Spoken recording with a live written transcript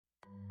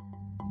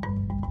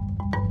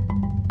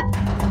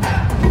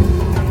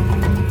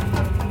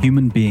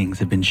Human beings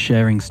have been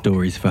sharing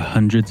stories for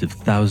hundreds of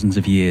thousands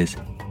of years,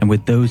 and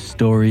with those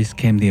stories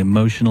came the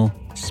emotional,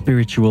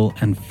 spiritual,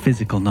 and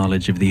physical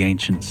knowledge of the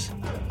ancients.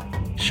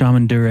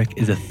 Shaman Durek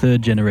is a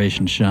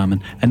third-generation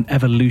shaman, an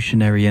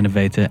evolutionary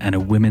innovator, and a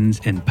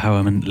women's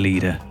empowerment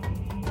leader.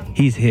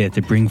 He's here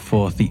to bring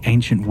forth the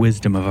ancient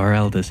wisdom of our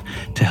elders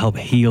to help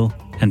heal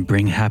and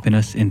bring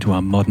happiness into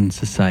our modern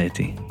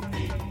society.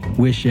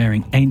 We're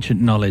sharing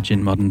ancient knowledge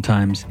in modern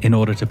times in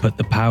order to put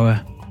the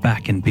power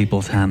back in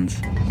people's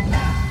hands.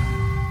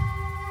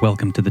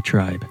 Welcome to the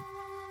tribe.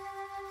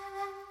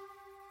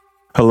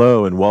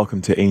 Hello and welcome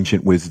to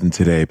Ancient Wisdom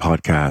Today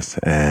podcast.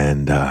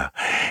 And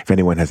if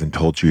anyone hasn't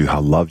told you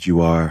how loved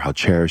you are, how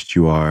cherished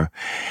you are,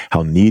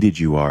 how needed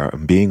you are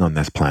in being on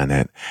this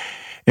planet,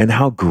 and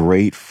how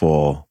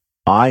grateful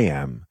I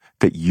am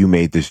that you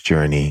made this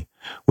journey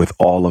with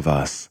all of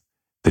us,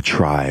 the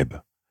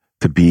tribe,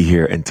 to be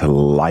here and to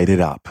light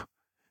it up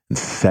and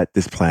set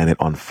this planet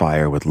on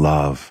fire with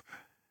love.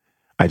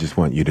 I just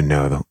want you to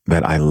know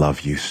that I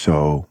love you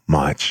so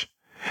much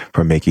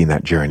for making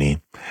that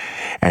journey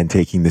and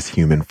taking this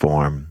human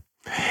form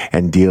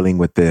and dealing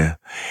with the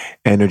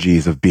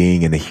energies of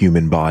being in a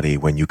human body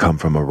when you come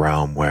from a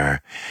realm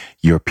where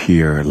you're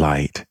pure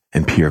light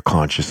and pure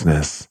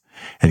consciousness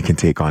and can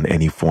take on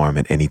any form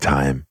at any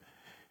time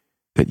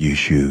that you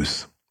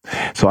choose.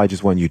 So I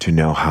just want you to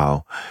know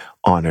how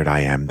honored I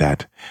am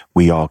that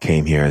we all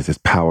came here as this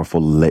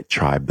powerful lit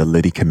tribe. The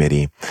Liddy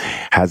Committee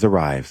has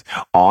arrived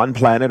on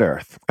planet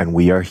Earth, and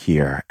we are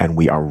here and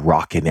we are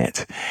rocking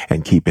it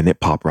and keeping it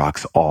pop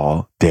rocks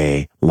all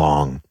day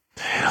long.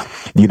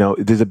 You know,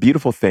 there's a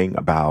beautiful thing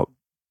about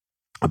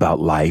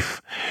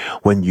life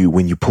when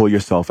you pull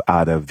yourself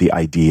out of the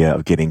idea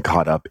of getting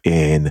caught up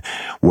in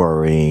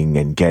worrying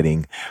and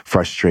getting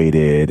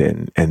frustrated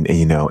and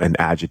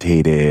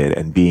agitated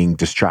and being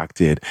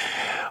distracted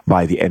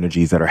by the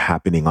energies that are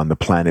happening on the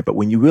planet. But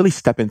when you really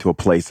step into a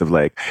place of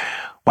like,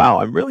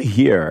 wow, I'm really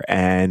here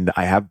and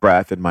I have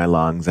breath in my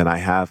lungs and I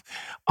have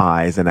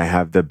eyes and I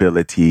have the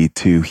ability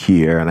to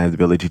hear and I have the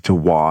ability to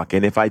walk.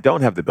 And if I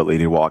don't have the ability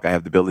to walk, I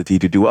have the ability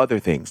to do other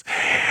things.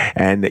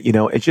 And, you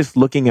know, it's just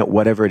looking at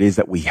whatever it is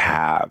that we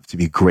have to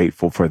be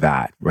grateful for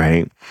that,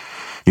 right?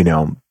 You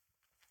know,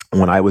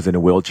 when I was in a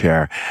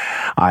wheelchair,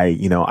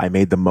 I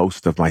made the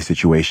most of my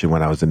situation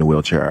when I was in the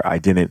wheelchair. I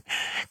didn't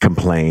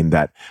complain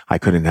that I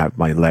couldn't have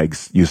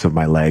use of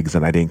my legs,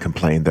 and I didn't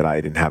complain that I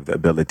didn't have the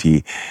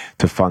ability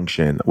to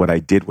function. What I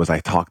did was I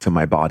talked to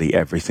my body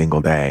every single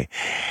day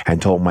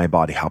and told my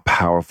body how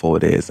powerful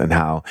it is and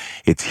how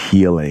it's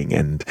healing,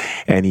 and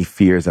any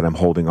fears that I'm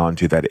holding on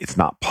to, that it's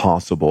not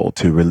possible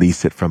to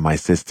release it from my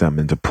system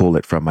and to pull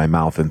it from my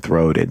mouth and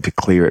throat and to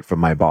clear it from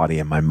my body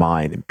and my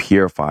mind and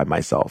purify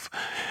myself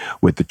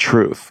with the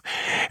truth.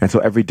 And so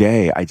every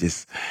day I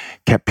just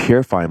kept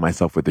purifying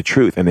myself with the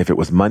truth. And if it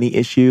was money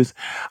issues,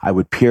 I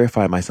would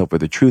purify myself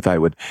with the truth. I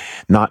would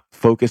not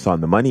focus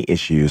on the money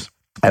issues.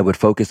 I would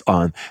focus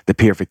on the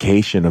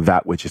purification of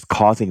that which is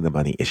causing the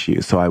money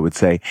issues. So I would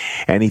say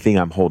anything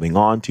I'm holding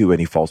on to,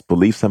 any false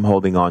beliefs I'm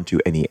holding on to,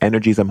 any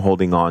energies I'm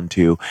holding on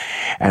to.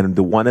 And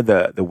one of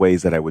the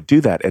ways that I would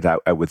do that is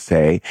I would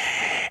say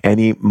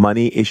any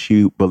money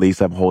issue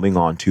beliefs I'm holding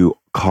on to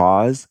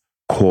cause,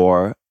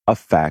 core,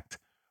 effect,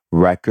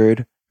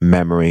 record,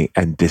 memory,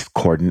 and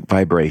discordant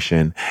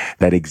vibration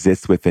that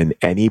exists within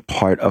any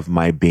part of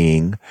my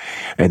being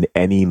and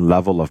any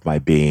level of my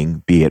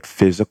being, be it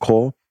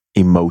physical,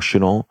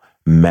 emotional,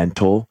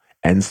 mental,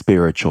 and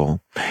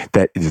spiritual,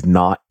 that is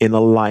not in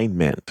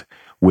alignment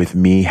with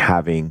me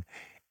having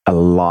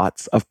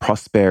lots of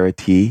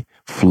prosperity,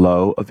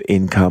 flow of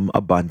income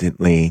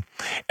abundantly,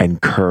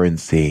 and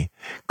currency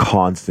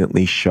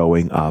constantly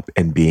showing up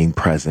and being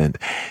present,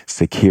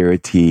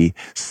 security,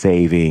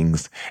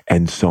 savings,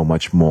 and so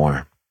much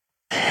more.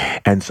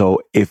 And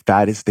so if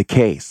that is the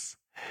case,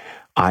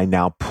 I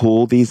now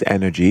pull these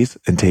energies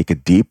and take a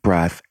deep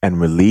breath and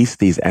release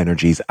these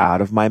energies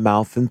out of my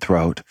mouth and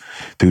throat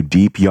through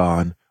deep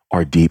yawn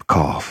or deep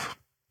cough.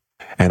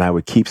 And I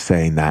would keep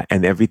saying that.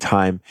 And every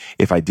time,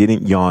 if I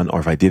didn't yawn or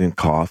if I didn't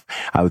cough,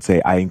 I would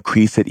say I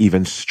increase it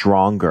even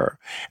stronger.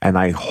 And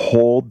I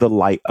hold the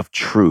light of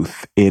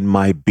truth in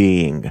my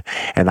being.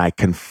 And I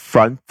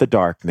confront the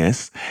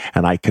darkness,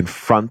 and I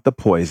confront the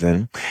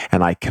poison,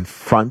 and I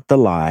confront the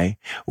lie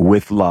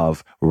with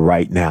love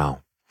right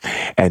now.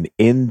 And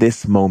in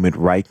this moment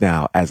right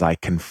now, as I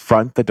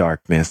confront the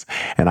darkness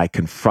and I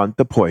confront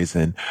the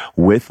poison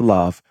with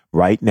love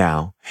right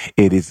now,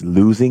 it is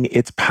losing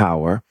its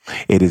power,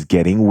 it is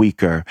getting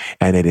weaker,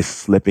 and it is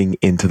slipping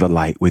into the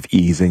light with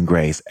ease and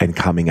grace and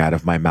coming out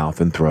of my mouth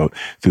and throat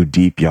through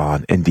deep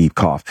yawn and deep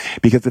cough.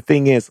 Because the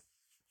thing is,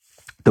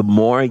 the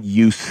more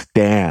you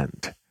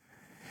stand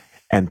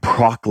and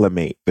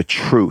proclamate the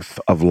truth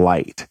of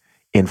light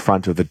in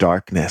front of the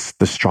darkness,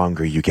 the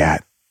stronger you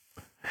get.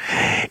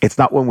 It's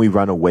not when we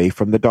run away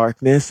from the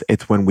darkness.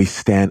 It's when we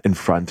stand in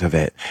front of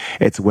it.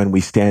 It's when we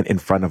stand in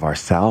front of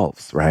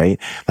ourselves, right?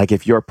 Like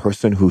if you're a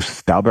person who's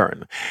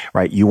stubborn,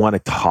 right? You want to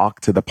talk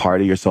to the part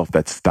of yourself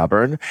that's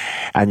stubborn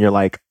and you're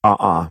like,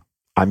 I'm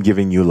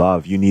giving you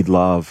love. You need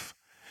love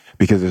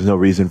because there's no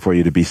reason for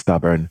you to be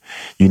stubborn.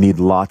 You need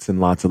lots and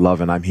lots of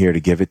love, and I'm here to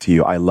give it to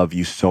you. I love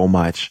you so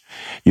much.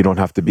 You don't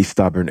have to be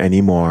stubborn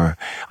anymore.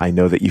 I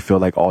know that you feel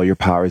like all your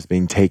power is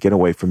being taken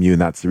away from you,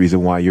 and that's the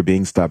reason why you're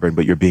being stubborn,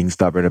 but you're being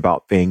stubborn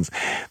about things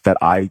that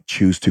I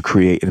choose to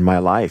create in my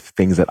life,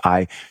 things that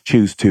I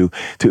choose to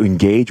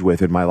engage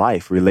with in my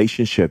life,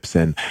 relationships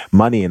and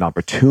money and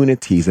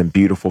opportunities and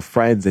beautiful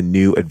friends and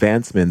new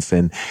advancements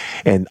and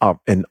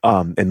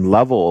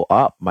level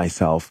up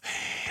myself.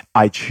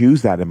 I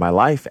choose that in my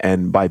life.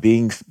 And by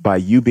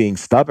you being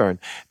stubborn,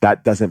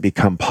 that doesn't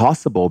become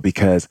possible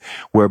because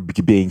we're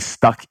being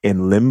stuck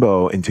in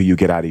limbo until you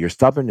get out of your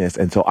stubbornness.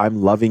 And so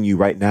I'm loving you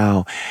right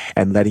now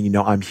and letting you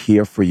know I'm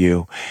here for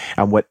you.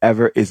 And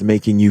whatever is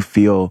making you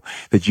feel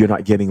that you're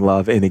not getting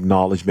love and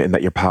acknowledgement and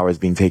that your power is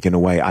being taken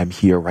away, I'm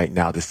here right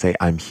now to say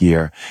I'm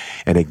here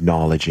and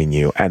acknowledging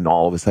you. And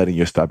all of a sudden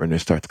your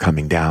stubbornness starts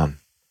coming down.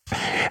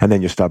 And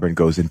then your stubborn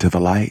goes into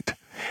the light.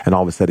 And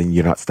all of a sudden,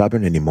 you're not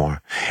stubborn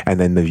anymore. And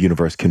then the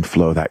universe can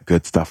flow that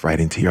good stuff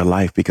right into your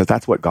life because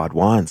that's what God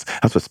wants.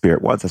 That's what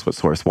Spirit wants. That's what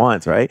Source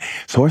wants, right?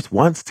 Source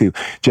wants to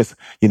just,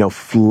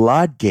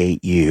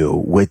 floodgate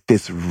you with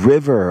this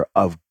river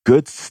of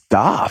good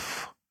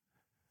stuff.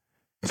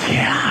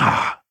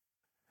 Yeah.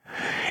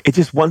 It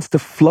just wants to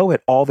flow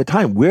it all the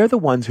time. We're the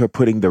ones who are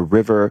putting the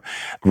river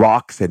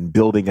rocks and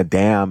building a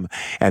dam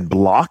and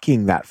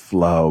blocking that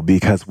flow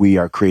because we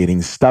are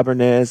creating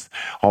stubbornness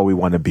or we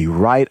want to be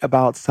right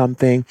about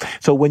something.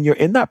 So when you're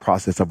in that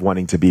process of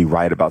wanting to be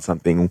right about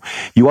something,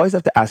 you always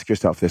have to ask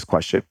yourself this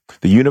question.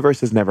 The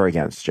universe is never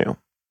against you.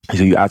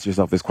 So you ask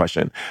yourself this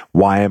question,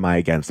 why am I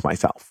against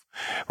myself?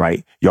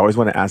 Right? You always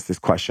want to ask this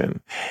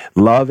question.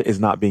 Love is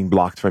not being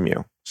blocked from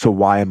you. So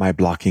why am I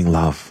blocking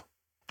love?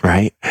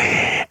 Right?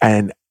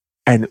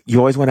 And you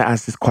always want to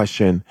ask this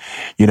question,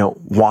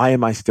 why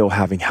am I still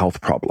having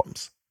health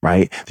problems,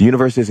 right? The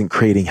universe isn't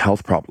creating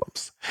health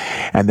problems.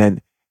 And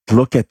then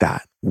look at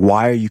that.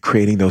 Why are you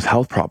creating those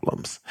health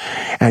problems?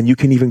 And you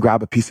can even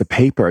grab a piece of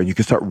paper and you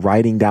can start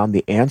writing down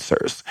the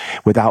answers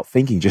without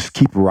thinking. Just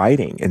keep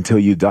writing until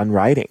you're done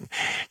writing.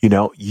 You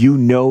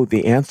know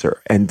the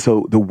answer. And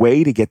so the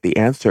way to get the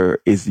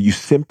answer is you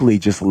simply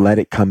just let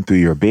it come through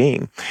your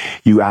being.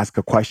 You ask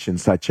a question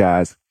such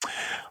as,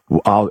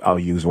 I'll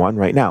use one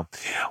right now.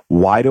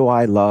 Why do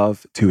I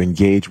love to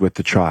engage with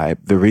the tribe?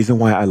 The reason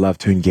why I love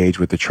to engage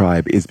with the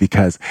tribe is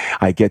because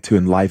I get to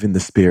enliven the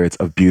spirits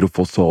of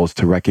beautiful souls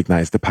to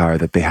recognize the power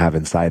that they have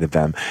inside of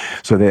them.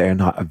 So they are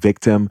not a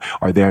victim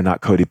or they are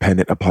not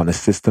codependent upon a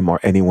system or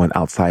anyone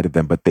outside of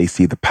them, but they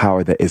see the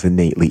power that is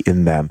innately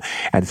in them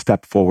and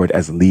step forward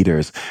as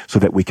leaders so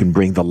that we can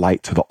bring the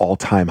light to the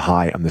all-time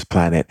high on this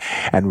planet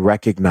and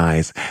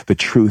recognize the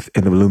truth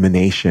and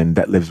illumination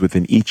that lives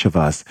within each of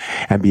us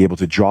and be able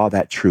to draw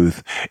that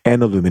truth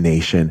and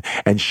illumination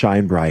and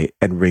shine bright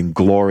and bring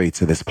glory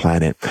to this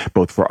planet,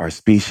 both for our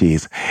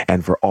species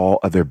and for all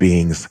other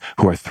beings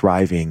who are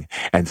thriving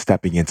and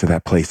stepping into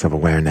that place of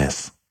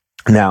awareness.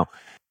 Now,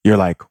 you're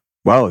like,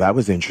 whoa, that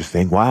was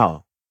interesting.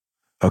 Wow.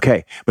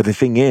 Okay. But the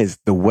thing is,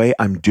 the way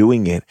I'm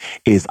doing it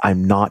is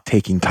I'm not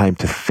taking time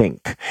to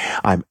think.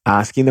 I'm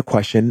asking the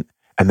question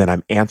and then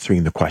I'm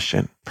answering the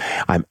question.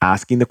 I'm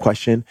asking the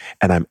question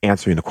and I'm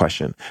answering the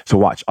question. So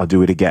watch, I'll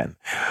do it again.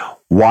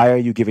 Why are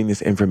you giving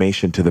this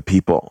information to the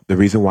people? The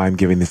reason why I'm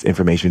giving this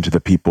information to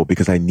the people,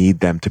 because I need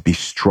them to be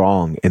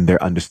strong in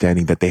their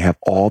understanding that they have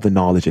all the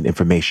knowledge and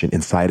information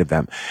inside of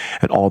them.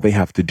 And all they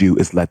have to do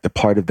is let the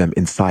part of them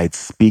inside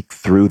speak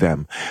through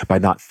them by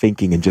not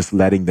thinking and just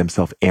letting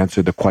themselves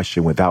answer the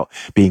question without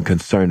being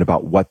concerned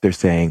about what they're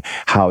saying,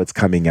 how it's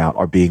coming out,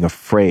 or being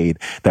afraid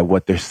that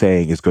what they're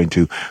saying is going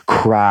to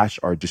crash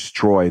or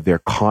destroy their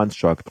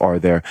construct or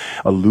their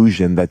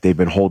illusion that they've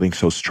been holding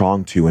so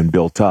strong to and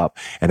built up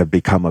and have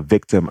become a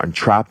victim and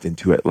trapped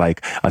into it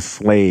like a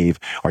slave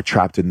or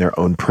trapped in their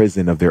own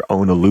prison of their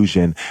own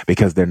illusion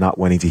because they're not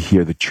wanting to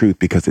hear the truth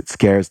because it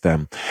scares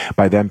them.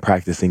 By them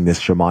practicing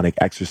this shamanic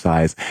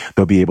exercise,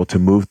 they'll be able to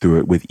move through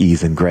it with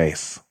ease and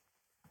grace.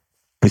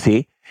 You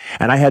see?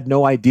 And I had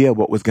no idea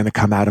what was going to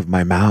come out of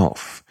my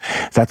mouth.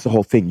 That's the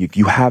whole thing.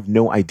 You have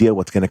no idea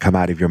what's going to come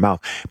out of your mouth,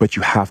 but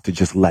you have to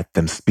just let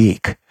them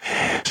speak.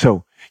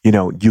 So,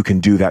 you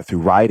can do that through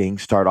writing.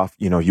 Start off,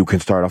 you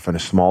can start off on a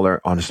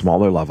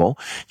smaller level.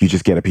 You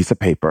just get a piece of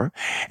paper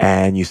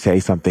and you say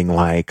something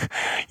like,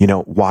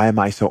 why am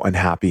I so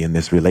unhappy in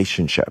this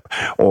relationship?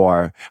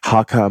 Or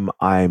how come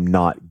I'm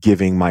not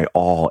giving my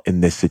all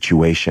in this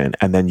situation?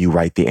 And then you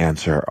write the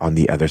answer on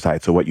the other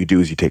side. So what you do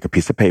is you take a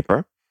piece of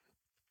paper,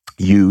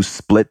 you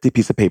split the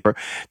piece of paper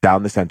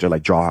down the center,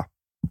 like draw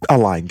a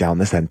line down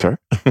the center.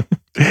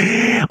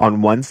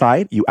 On one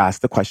side, you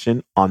ask the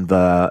question on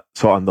the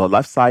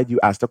left side, you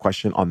ask the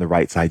question, on the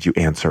right side, you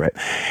answer it.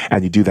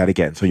 And you do that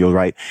again. So you'll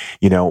write,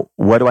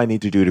 what do I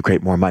need to do to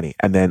create more money?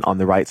 And then on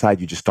the right side,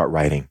 you just start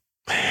writing.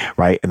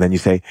 Right. And then you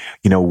say,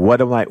 what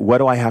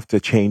do I have to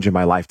change in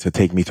my life to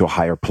take me to a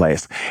higher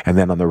place? And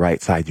then on the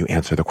right side, you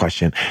answer the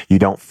question. You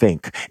don't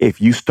think.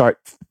 If you start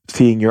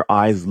seeing your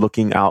eyes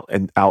looking out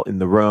in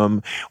the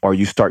room, or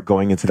you start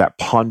going into that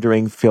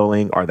pondering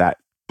feeling or that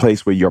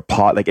place where you're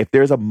like if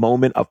there's a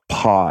moment of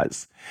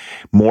pause,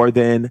 more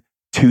than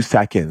 2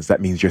 seconds,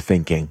 that means you're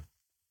thinking.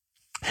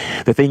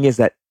 The thing is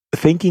that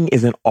thinking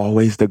isn't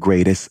always the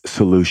greatest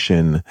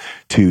solution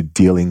to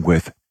dealing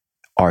with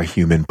our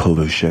human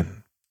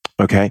pollution.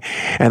 Okay?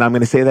 And I'm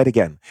going to say that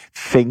again.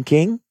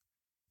 Thinking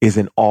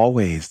isn't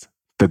always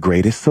the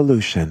greatest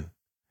solution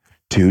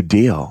to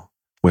deal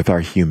with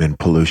our human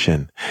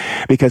pollution,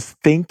 because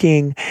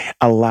thinking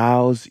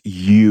allows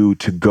you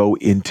to go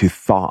into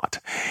thought,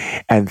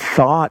 and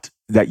thought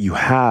that you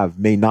have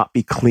may not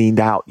be cleaned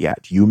out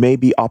yet. You may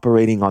be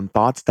operating on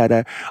thoughts that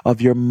are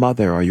of your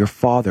mother or your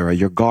father or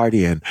your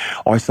guardian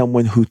or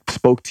someone who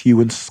spoke to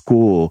you in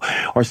school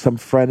or some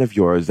friend of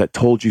yours that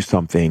told you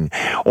something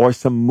or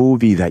some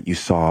movie that you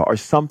saw or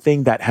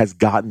something that has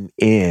gotten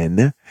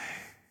in,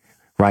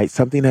 right?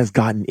 Something has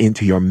gotten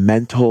into your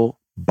mental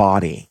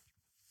body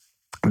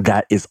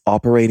that is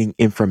operating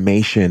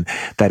information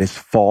that is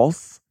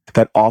false,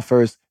 that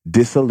offers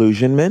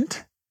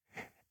disillusionment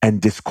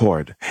and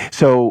discord.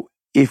 So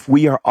if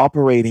we are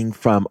operating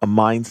from a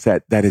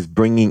mindset that is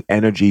bringing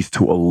energies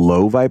to a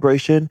low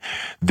vibration,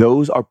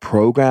 those are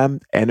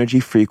programmed energy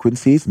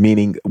frequencies,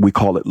 meaning we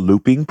call it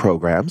looping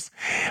programs,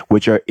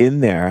 which are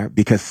in there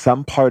because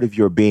some part of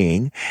your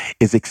being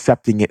is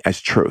accepting it as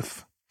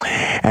truth.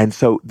 And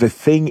so the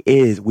thing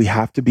is, we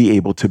have to be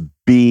able to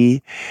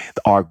be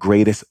our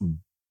greatest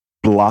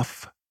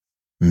bluff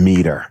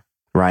meter,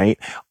 right?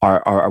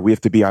 We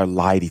have to be our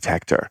lie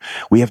detector.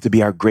 We have to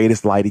be our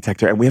greatest lie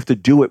detector, and we have to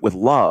do it with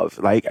love.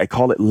 Like I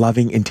call it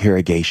loving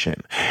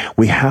interrogation.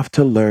 We have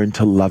to learn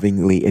to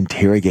lovingly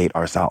interrogate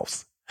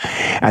ourselves.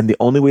 And the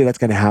only way that's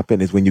going to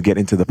happen is when you get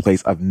into the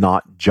place of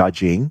not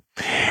judging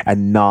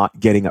and not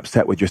getting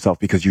upset with yourself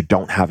because you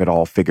don't have it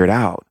all figured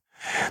out.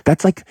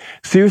 That's like,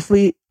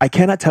 seriously, I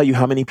cannot tell you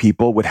how many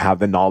people would have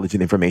the knowledge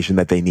and information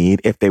that they need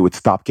if they would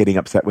stop getting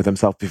upset with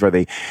themselves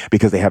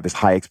because they have this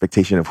high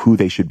expectation of who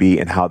they should be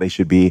and how they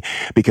should be,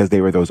 because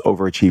they were those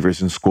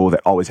overachievers in school that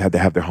always had to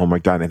have their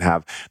homework done and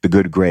have the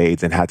good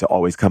grades and had to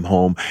always come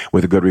home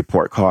with a good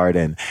report card.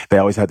 And they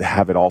always had to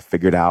have it all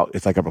figured out.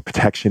 It's like a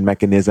protection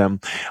mechanism,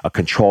 a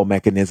control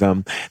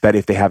mechanism that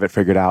if they have it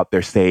figured out,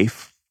 they're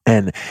safe.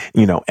 And,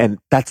 and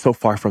that's so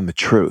far from the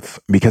truth,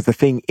 because the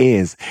thing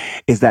is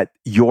that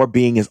your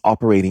being is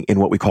operating in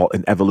what we call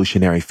an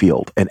evolutionary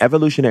field. An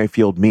evolutionary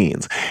field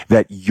means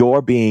that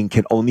your being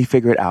can only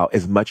figure it out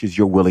as much as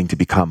you're willing to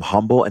become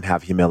humble and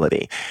have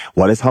humility.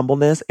 What is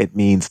humbleness? It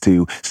means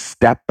to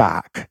step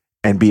back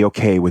and be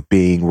okay with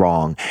being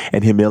wrong.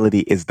 And humility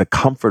is the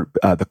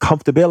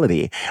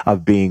comfortability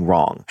of being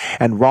wrong.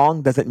 And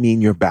wrong doesn't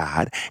mean you're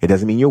bad. It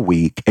doesn't mean you're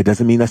weak. It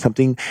doesn't mean that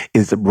something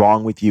is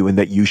wrong with you and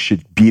that you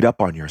should beat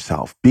up on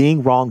yourself.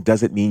 Being wrong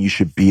doesn't mean you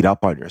should beat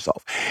up on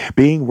yourself.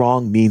 Being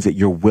wrong means that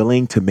you're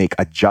willing to make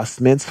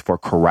adjustments for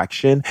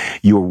correction.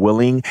 You're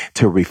willing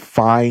to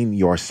refine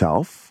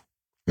yourself,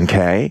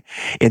 okay,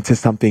 into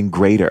something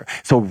greater.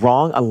 So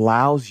wrong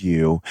allows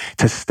you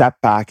to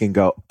step back and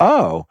go,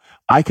 oh,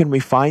 I can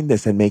refine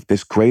this and make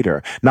this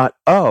greater. Not,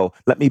 oh,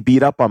 let me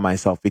beat up on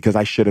myself because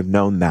I should have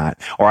known that,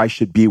 or I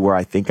should be where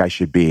I think I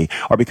should be,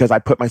 or because I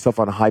put myself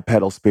on a high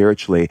pedal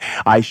spiritually,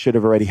 I should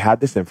have already had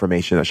this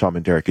information that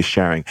Shaman Durek is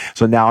sharing.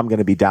 So now I'm going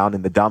to be down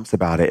in the dumps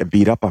about it and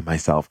beat up on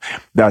myself.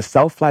 The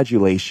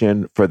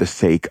self-flagellation for the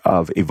sake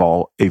of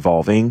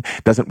evolving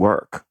doesn't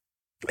work.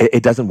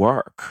 It doesn't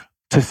work.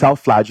 To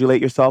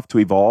self-flagellate yourself, to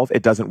evolve,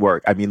 it doesn't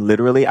work. I mean,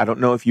 literally, I don't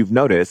know if you've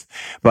noticed,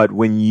 but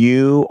when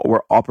you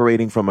were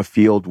operating from a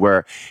field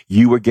where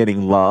you were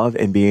getting love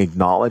and being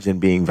acknowledged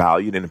and being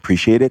valued and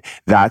appreciated,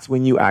 that's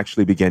when you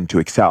actually begin to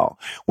excel.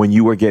 When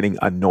you were getting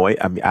annoyed,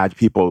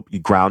 people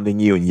grounding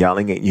you and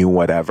yelling at you,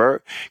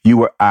 whatever, you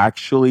were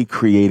actually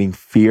creating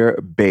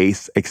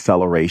fear-based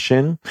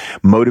acceleration,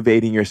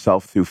 motivating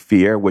yourself through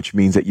fear, which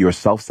means that you're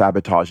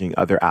self-sabotaging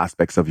other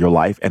aspects of your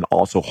life and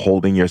also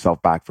holding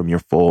yourself back from your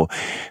full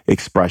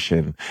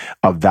expression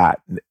of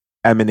that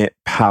eminent,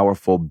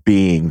 powerful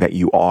being that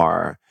you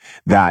are,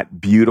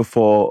 that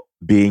beautiful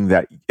being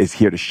that is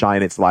here to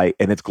shine its light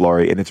and its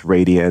glory and its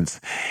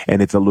radiance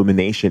and its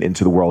illumination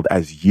into the world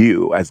as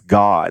you, as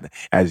God,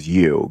 as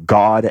you,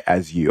 God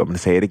as you. I'm going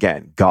to say it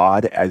again.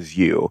 God as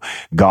you,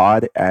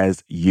 God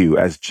as you,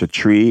 as the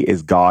tree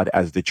is God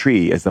as the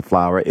tree, as the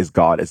flower is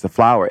God as the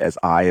flower, as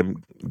I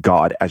am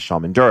God as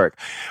Shaman Durek,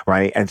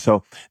 right? And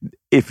so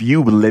if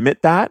you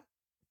limit that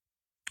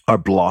or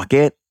block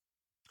it,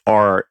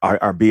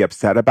 or be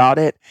upset about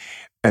it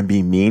and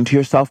be mean to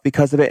yourself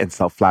because of it and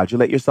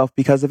self-flagellate yourself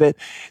because of it,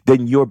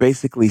 then you're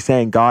basically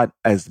saying, God,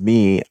 as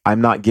me,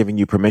 I'm not giving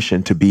you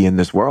permission to be in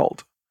this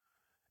world.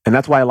 And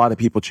that's why a lot of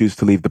people choose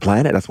to leave the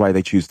planet. That's why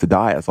they choose to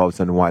die. That's all of a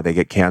sudden why they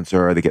get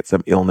cancer or they get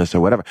some illness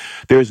or whatever.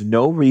 There's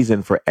no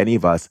reason for any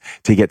of us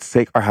to get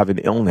sick or have an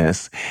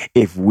illness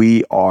if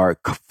we are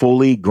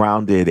fully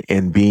grounded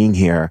in being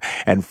here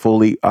and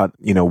fully,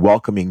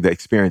 welcoming the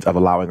experience of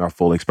allowing our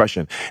full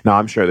expression. Now,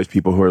 I'm sure there's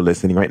people who are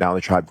listening right now in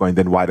the tribe going,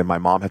 then why did my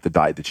mom have to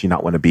die? Did she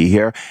not want to be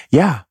here?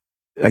 Yeah.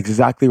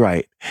 Exactly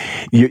right.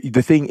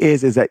 The thing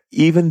is that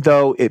even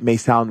though it may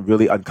sound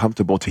really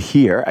uncomfortable to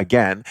hear,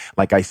 again,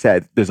 like I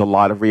said, there's a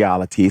lot of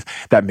realities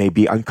that may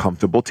be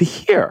uncomfortable to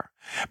hear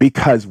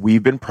because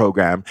we've been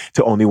programmed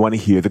to only want to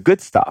hear the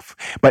good stuff.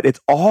 But it's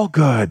all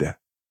good.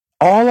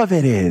 All of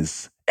it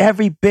is.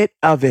 Every bit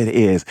of it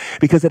is,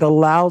 because it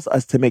allows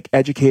us to make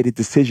educated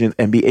decisions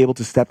and be able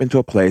to step into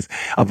a place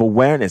of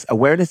awareness.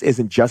 Awareness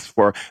isn't just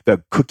for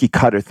the cookie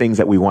cutter things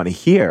that we want to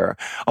hear.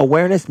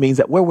 Awareness means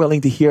that we're willing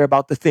to hear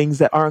about the things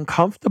that are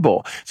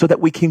uncomfortable so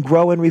that we can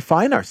grow and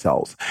refine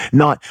ourselves.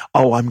 Not,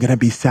 oh, I'm going to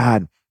be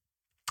sad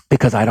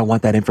because I don't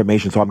want that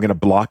information, so I'm going to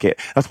block it.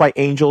 That's why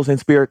angels and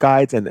spirit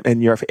guides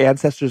and your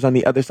ancestors on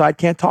the other side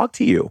can't talk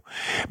to you,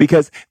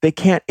 because they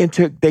can't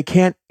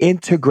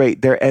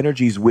integrate their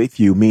energies with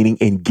you, meaning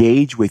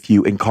engage with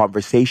you in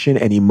conversation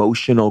and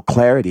emotional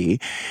clarity,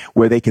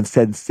 where they can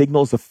send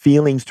signals of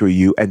feelings through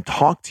you and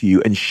talk to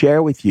you and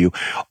share with you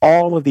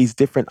all of these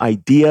different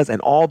ideas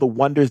and all the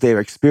wonders they've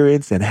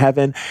experienced in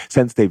heaven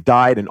since they've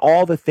died, and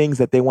all the things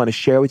that they want to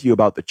share with you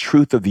about the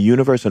truth of the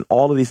universe and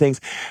all of these things,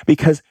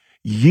 because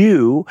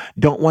you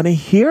don't want to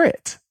hear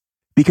it,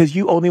 because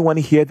you only want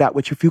to hear that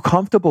which you feel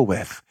comfortable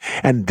with.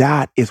 And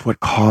that is what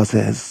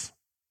causes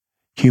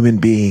human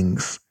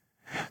beings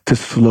to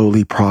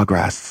slowly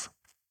progress.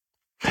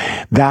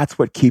 That's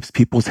what keeps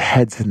people's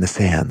heads in the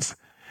sands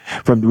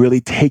from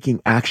really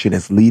taking action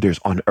as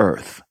leaders on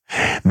earth.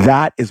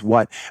 That is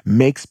what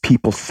makes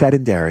people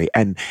sedentary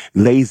and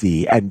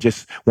lazy and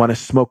just want to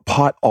smoke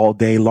pot all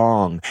day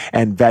long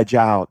and veg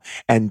out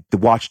and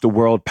watch the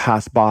world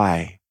pass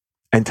by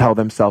and tell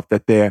themselves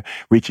that they're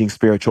reaching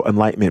spiritual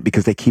enlightenment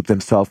because they keep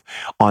themselves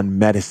on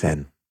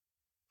medicine.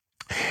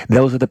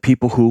 Those are the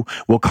people who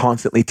will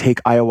constantly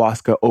take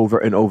ayahuasca over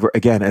and over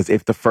again, as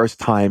if the first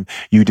time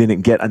you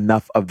didn't get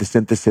enough of the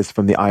synthesis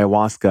from the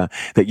ayahuasca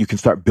that you can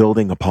start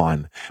building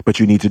upon. But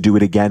you need to do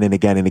it again and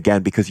again and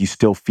again because you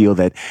still feel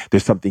that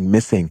there's something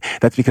missing.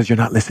 That's because you're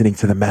not listening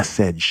to the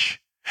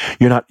message.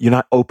 You're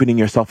not opening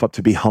yourself up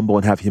to be humble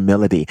and have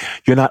humility.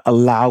 You're not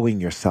allowing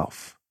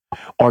yourself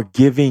or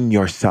giving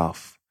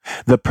yourself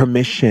the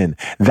permission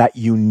that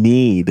you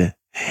need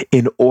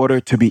in order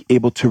to be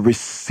able to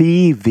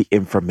receive the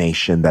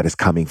information that is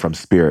coming from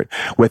spirit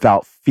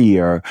without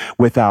fear,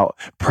 without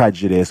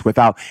prejudice,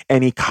 without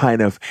any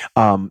kind of,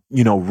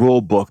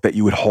 rule book that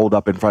you would hold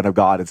up in front of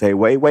God and say,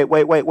 wait,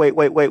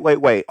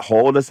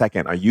 hold a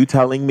second. Are you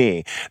telling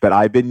me that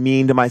I've been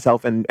mean to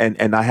myself and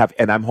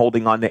I'm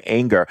holding on to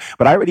anger?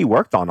 But I already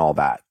worked on all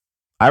that.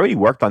 I already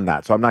worked on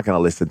that. So I'm not going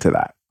to listen to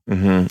that.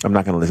 I'm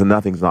not going to listen.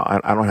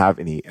 I don't have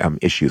any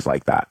issues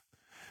like that.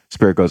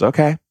 Spirit goes,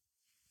 okay.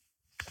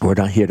 We're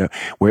not here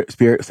where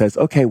Spirit says,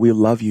 okay, we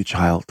love you,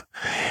 child.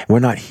 We're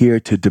not here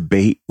to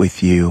debate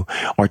with you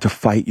or to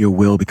fight your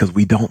will, because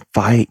we don't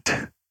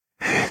fight.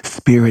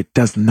 Spirit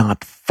does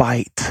not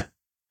fight.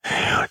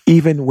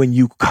 Even when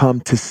you come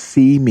to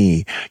see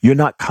me, you're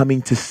not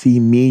coming to see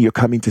me, you're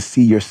coming to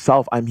see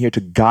yourself. I'm here to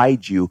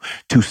guide you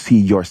to see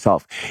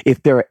yourself.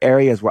 If there are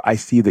areas where I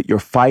see that you're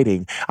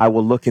fighting, I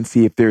will look and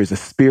see if there is a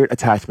spirit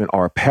attachment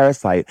or a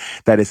parasite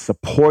that is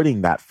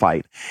supporting that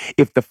fight.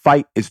 If the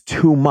fight is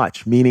too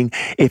much, meaning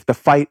if the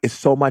fight is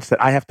so much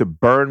that I have to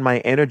burn my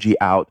energy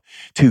out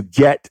to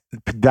get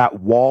that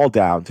wall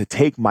down, to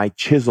take my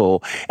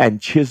chisel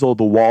and chisel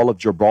the wall of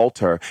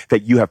Gibraltar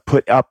that you have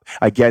put up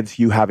against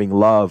you having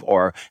love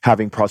or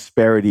having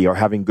prosperity or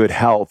having good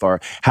health or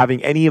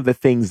having any of the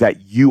things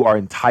that you are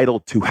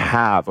entitled to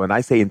have. When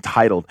I say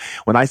entitled,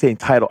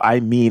 I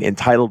mean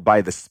entitled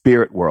by the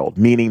spirit world,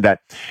 meaning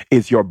that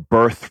is your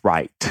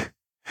birthright.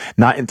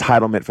 Not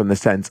entitlement from the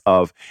sense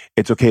of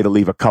it's okay to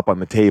leave a cup on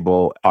the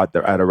table at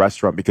a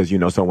restaurant because you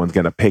know someone's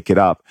going to pick it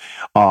up.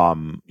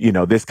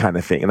 This kind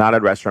of thing. And not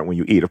at a restaurant when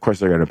you eat. Of course,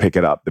 they're going to pick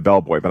it up, the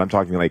bellboy. But I'm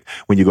talking like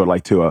when you go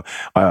to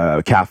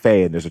a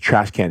cafe and there's a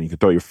trash can, you can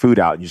throw your food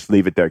out and you just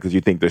leave it there because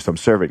you think there's some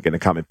servant going to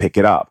come and pick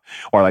it up.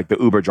 Or like the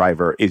Uber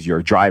driver is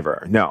your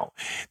driver. No,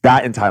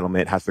 that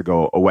entitlement has to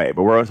go away.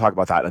 But we're going to talk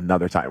about that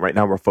another time. Right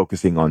now, we're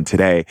focusing on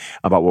today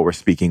about what we're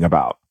speaking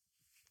about.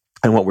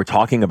 And what we're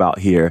talking about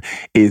here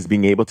is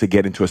being able to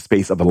get into a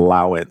space of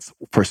allowance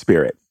for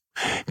spirit.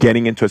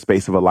 Getting into a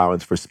space of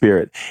allowance for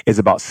spirit is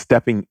about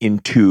stepping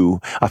into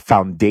a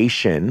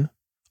foundation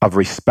of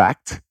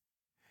respect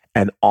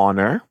and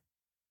honor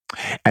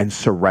and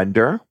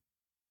surrender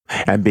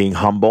and being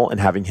humble and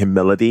having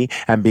humility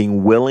and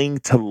being willing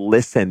to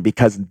listen,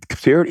 because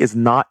spirit is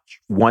not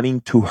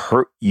wanting to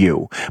hurt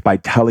you by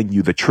telling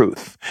you the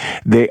truth.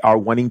 They are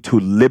wanting to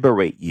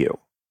liberate you.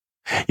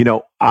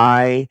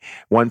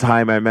 One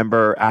time I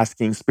remember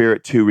asking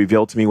Spirit to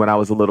reveal to me when I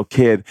was a little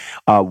kid,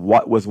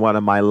 what was one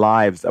of my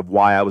lives of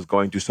why I was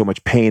going through so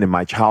much pain in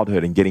my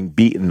childhood and getting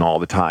beaten all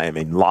the time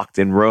and locked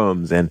in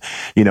rooms and,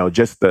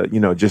 just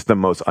the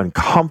most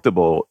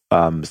uncomfortable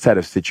set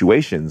of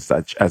situations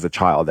such as a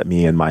child that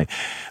me and my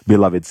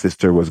beloved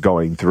sister was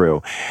going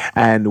through.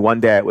 And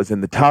one day I was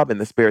in the tub and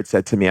the Spirit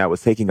said to me, I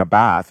was taking a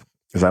bath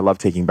because I love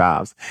taking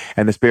baths.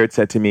 And the Spirit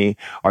said to me,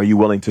 are you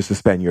willing to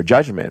suspend your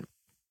judgment?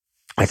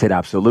 I said,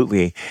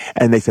 absolutely.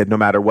 And they said, no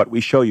matter what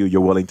we show you,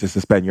 you're willing to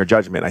suspend your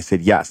judgment. I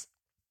said, yes.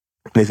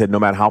 They said, no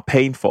matter how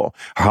painful,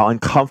 how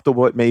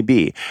uncomfortable it may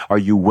be, are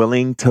you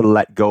willing to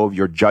let go of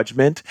your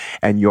judgment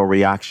and your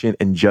reaction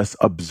and just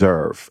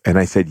observe? And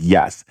I said,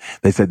 yes.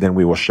 They said, then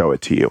we will show it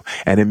to you.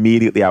 And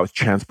immediately I was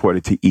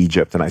transported to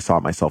Egypt, and I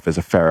saw myself as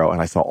a Pharaoh,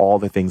 and I saw all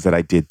the things that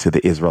I did to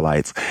the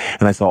Israelites,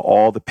 and I saw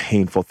all the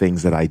painful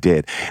things that I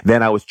did.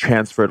 Then I was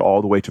transferred all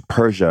the way to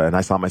Persia, and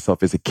I saw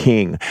myself as a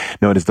king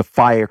known as the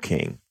Fire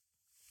King,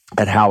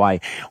 and how I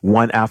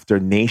went after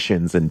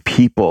nations and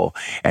people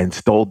and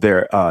stole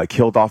their,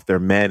 killed off their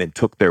men and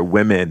took their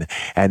women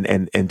and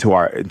into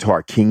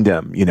our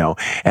kingdom,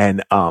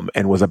 and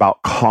was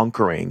about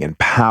conquering and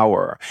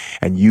power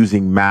and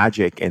using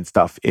magic and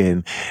stuff with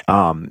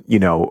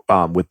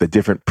the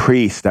different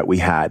priests that we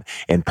had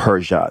in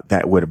Persia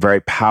that were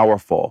very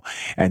powerful,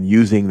 and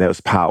using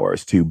those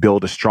powers to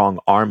build a strong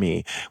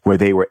army where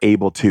they were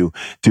able to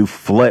do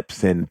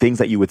flips and things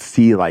that you would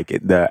see like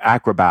the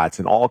acrobats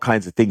and all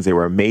kinds of things. They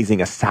were amazing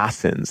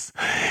assassins.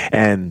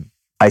 And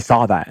I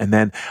saw that. And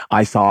then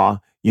I saw,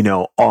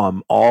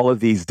 all of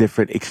these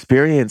different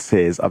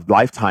experiences of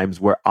lifetimes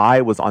where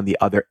I was on the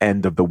other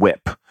end of the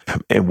whip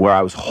and where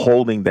I was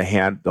holding the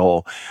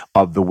handle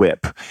of the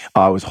whip.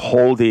 I was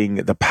holding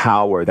the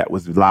power that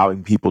was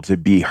allowing people to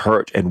be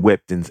hurt and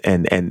whipped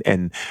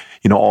and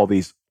all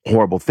these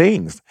horrible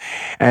things.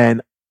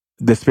 And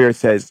the Spirit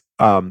says,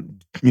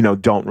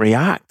 don't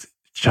react,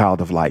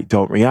 child of light.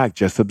 Don't react.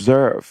 Just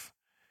observe.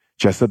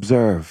 Just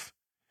observe.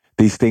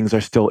 These things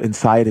are still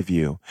inside of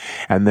you.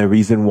 And the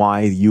reason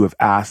why you have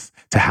asked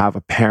to have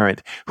a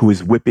parent who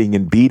is whipping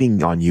and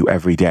beating on you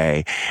every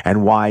day,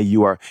 and why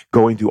you are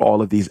going through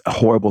all of these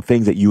horrible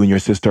things that you and your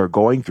sister are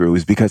going through,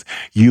 is because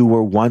you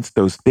were once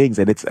those things.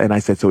 And I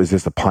said, so is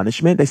this a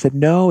punishment? They said,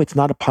 no, it's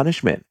not a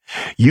punishment.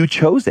 You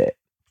chose it.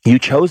 You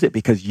chose it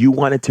because you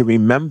wanted to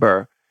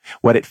remember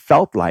what it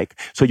felt like,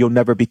 so you'll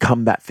never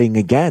become that thing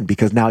again,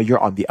 because now you're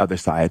on the other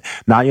side.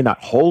 Now you're not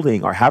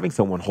holding or having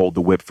someone hold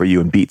the whip for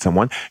you and beat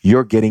someone.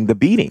 You're getting the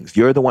beatings.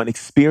 You're the one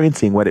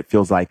experiencing what it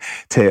feels like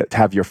to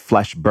have your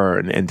flesh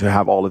burn and to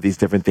have all of these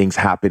different things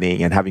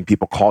happening and having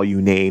people call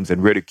you names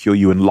and ridicule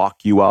you and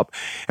lock you up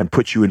and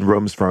put you in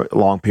rooms for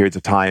long periods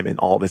of time and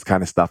all this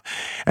kind of stuff.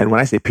 And when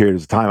I say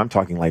periods of time, I'm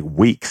talking like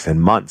weeks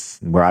and months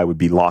where I would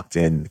be locked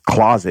in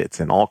closets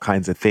and all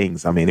kinds of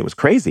things. I mean, it was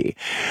crazy.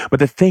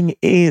 But the thing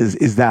is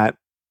that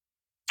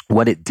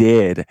what it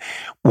did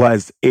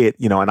was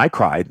and I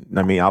cried.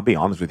 I mean, I'll be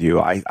honest with you.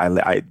 I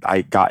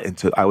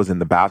was in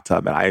the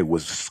bathtub and I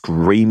was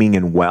screaming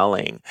and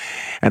wailing,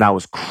 and I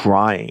was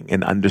crying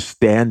and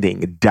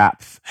understanding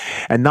depth,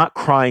 and not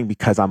crying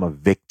because I'm a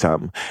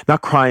victim,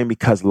 not crying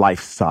because life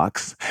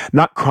sucks,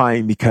 not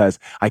crying because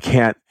I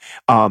can't,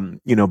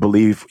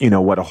 believe,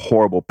 what a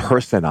horrible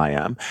person I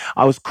am.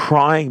 I was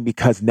crying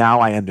because now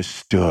I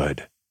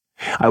understood.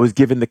 I was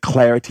given the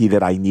clarity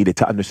that I needed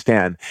to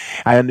understand.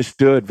 I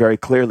understood very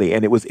clearly.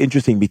 And it was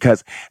interesting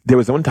because there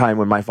was one time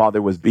when my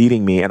father was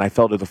beating me and I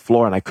fell to the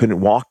floor and I couldn't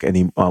walk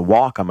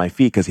on my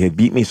feet because he had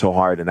beat me so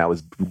hard, and I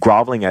was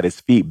groveling at his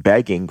feet,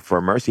 begging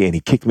for mercy, and he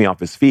kicked me off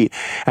his feet.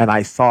 And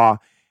I saw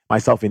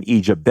myself in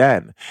Egypt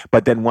then.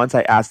 But then once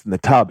I asked in the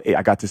tub,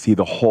 I got to see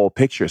the whole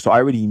picture. So I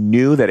already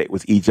knew that it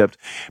was Egypt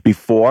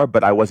before,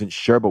 but I wasn't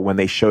sure. But when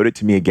they showed it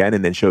to me again,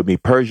 and then showed me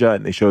Persia,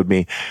 and they showed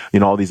me,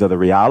 all these other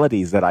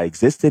realities that I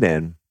existed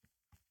in,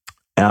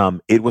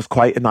 it was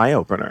quite an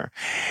eye-opener.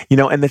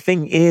 And the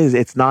thing is,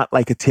 it's not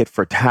like a tit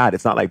for tat.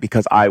 It's not like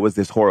because I was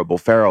this horrible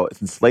Pharaoh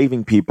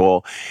enslaving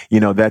people,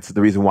 that's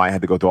the reason why I had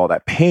to go through all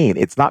that pain.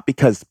 It's not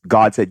because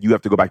God said you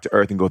have to go back to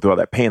earth and go through all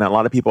that pain. And a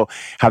lot of people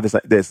have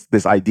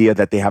this idea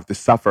that they have to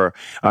suffer,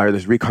 or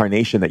this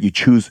reincarnation that you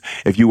choose.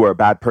 If you were a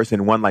bad person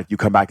in one life, you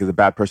come back as a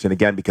bad person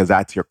again because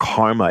that's your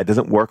karma. It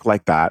doesn't work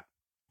like that.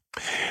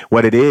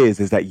 What it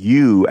is that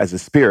you, as a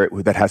spirit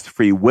that has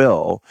free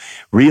will,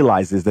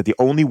 realizes that the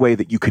only way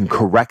that you can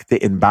correct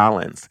the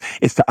imbalance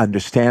is to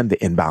understand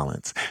the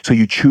imbalance. So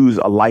you choose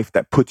a life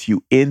that puts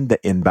you in the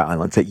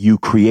imbalance that you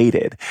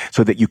created,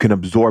 so that you can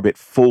absorb it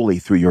fully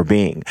through your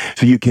being.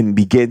 So you can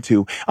begin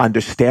to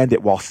understand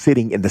it while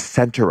sitting in the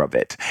center of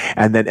it,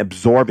 and then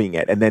absorbing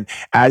it. And then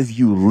as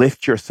you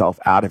lift yourself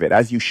out of it,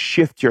 as you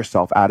shift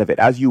yourself out of it,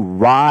 as you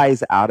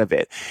rise out of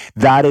it,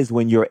 that is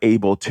when you're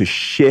able to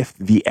shift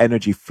the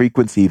energy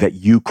frequency that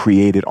you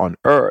created on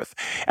earth.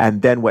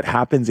 And then what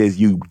happens is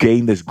you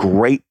gain this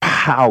great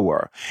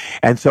power.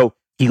 And so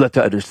you got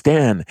to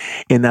understand,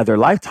 in other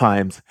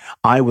lifetimes,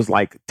 I was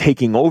like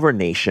taking over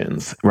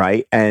nations,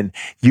 right? And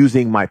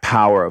using my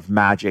power of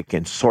magic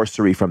and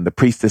sorcery from the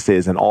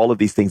priestesses and all of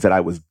these things that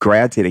I was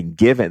granted and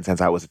given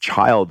since I was a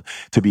child,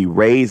 to be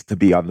raised to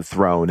be on the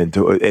throne and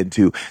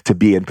to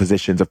be in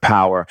positions of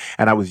power.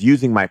 And I was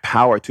using my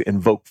power to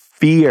invoke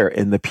fear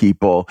in the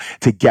people,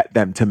 to get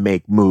them to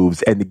make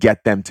moves and to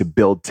get them to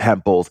build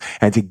temples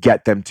and to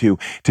get them to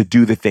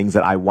do the things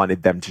that I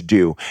wanted them to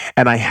do.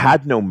 And I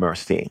had no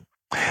mercy.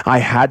 I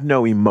had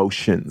no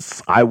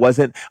emotions. I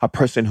wasn't a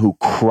person who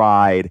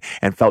cried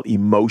and felt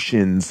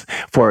emotions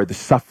for the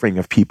suffering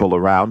of people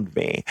around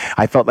me.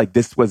 I felt like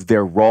this was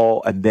their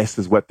role and this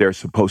is what they're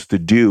supposed to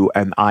do.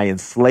 And I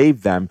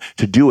enslaved them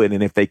to do it.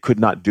 And if they could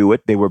not do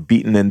it, they were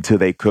beaten until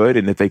they could.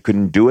 And if they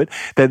couldn't do it,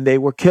 then they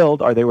were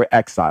killed or they were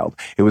exiled.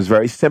 It was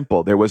very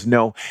simple. There was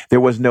no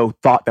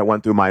thought that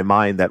went through my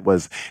mind that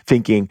was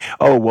thinking,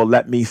 oh, well,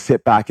 let me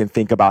sit back and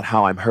think about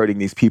how I'm hurting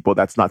these people.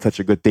 That's not such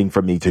a good thing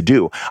for me to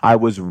do. I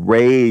was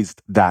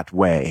raised that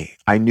way.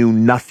 I knew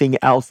nothing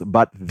else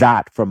but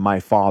that from my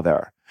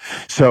father.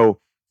 So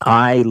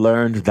I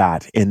learned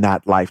that in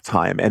that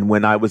lifetime. And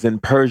when I was in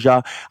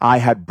Persia, I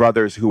had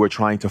brothers who were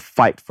trying to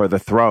fight for the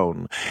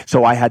throne.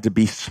 So I had to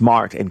be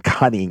smart and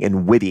cunning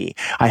and witty.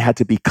 I had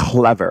to be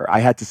clever. I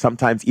had to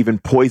sometimes even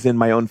poison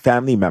my own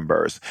family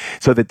members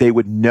so that they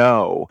would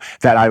know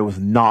that I was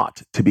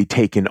not to be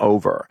taken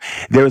over.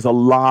 There's a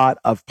lot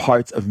of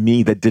parts of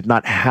me that did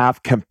not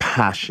have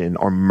compassion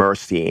or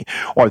mercy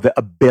or the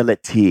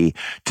ability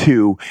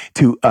to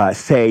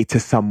say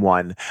to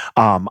someone,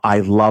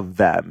 I love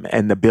them,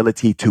 and the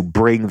ability to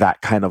bring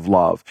that kind of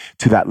love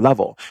to that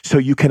level. So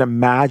you can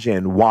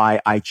imagine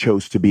why I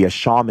chose to be a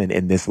shaman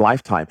in this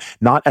lifetime,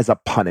 not as a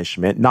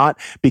punishment, not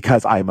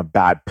because I'm a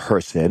bad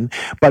person,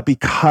 but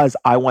because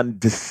I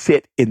wanted to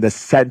sit in the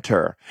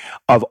center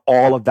of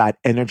all of that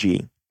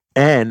energy.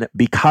 And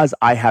because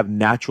I have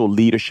natural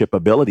leadership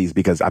abilities,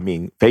 because I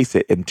mean, face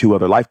it, in two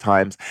other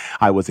lifetimes,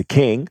 I was a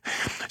king.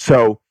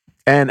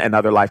 And in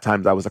other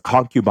lifetimes, I was a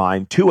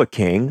concubine to a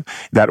king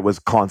that was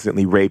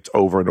constantly raped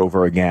over and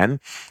over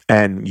again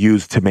and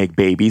used to make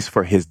babies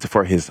for his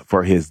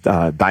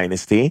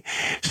dynasty.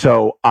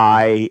 So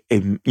I,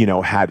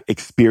 had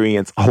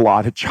experienced a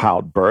lot of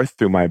childbirth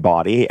through my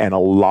body and a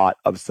lot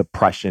of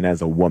suppression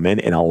as a woman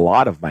in a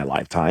lot of my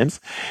lifetimes.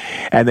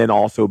 And then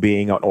also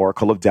being an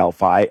oracle of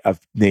Delphi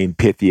named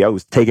Pythia, who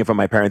was taken from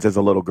my parents as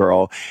a little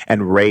girl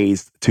and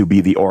raised to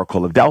be the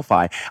oracle of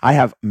Delphi. I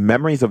have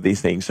memories of these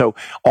things. So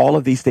all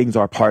of these things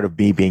are part of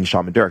me being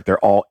Shaman Durek. They're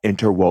all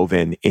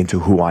interwoven into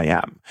who I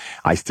am.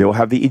 I still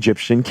have the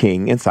Egyptian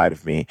king inside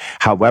of me.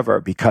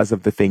 However, because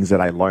of the things that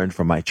I learned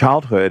from my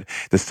childhood,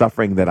 the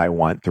suffering that I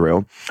went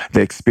through,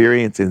 the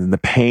experiences and the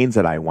pains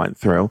that I went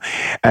through,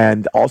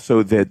 and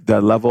also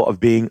the level of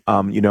being,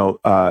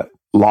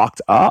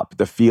 locked up,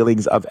 the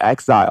feelings of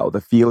exile,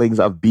 the feelings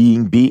of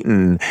being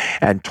beaten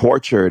and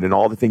tortured, and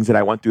all the things that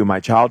I went through in my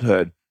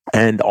childhood.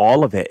 And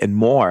all of it and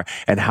more,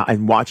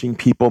 and watching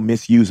people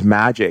misuse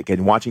magic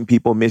and watching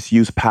people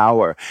misuse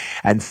power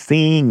and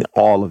seeing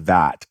all of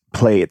that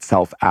play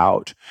itself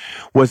out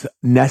was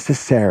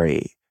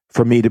necessary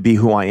for me to be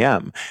who I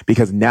am,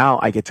 because now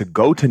I get to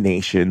go to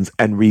nations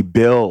and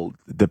rebuild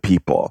the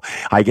people.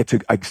 I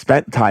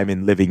spent time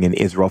in living in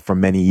Israel for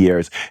many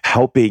years,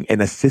 helping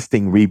and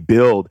assisting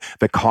rebuild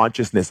the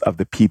consciousness of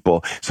the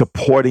people,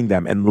 supporting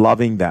them and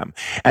loving them,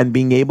 and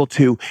being able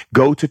to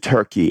go to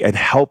Turkey and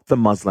help the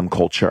Muslim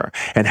culture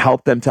and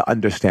help them to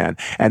understand.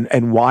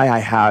 And why I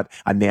had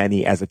a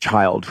nanny as a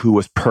child who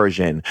was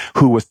Persian,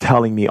 who was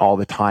telling me all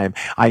the time,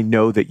 I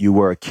know that you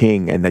were a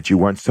king and that you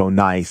weren't so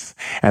nice,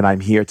 and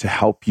I'm here to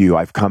help you.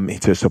 I've come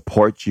to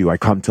support you. I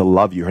come to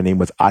love you. Her name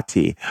was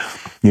Ati,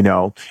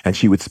 and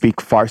she would speak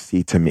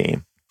Farsi to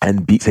me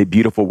and say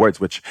beautiful words,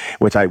 which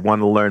I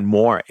want to learn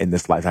more in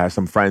this life. I have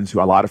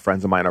a lot of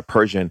friends of mine are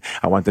Persian.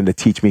 I want them to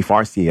teach me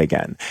Farsi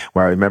again,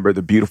 where I remember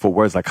the beautiful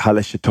words like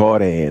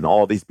Halashitore and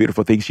all these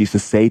beautiful things she used to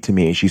say to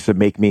me. She used to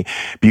make me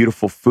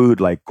beautiful food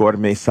like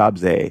gourmet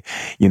sabze,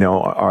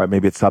 or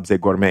maybe it's sabze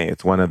gourmet.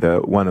 It's one of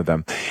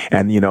them.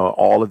 And,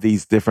 all of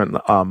these different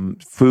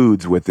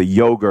foods with the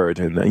yogurt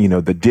and,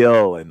 the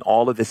dill and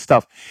all of this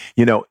stuff,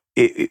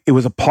 it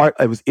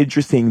was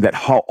interesting that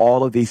how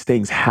all of these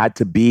things had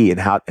to be and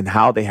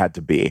how they had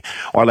to be.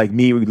 Or like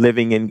me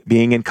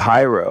being in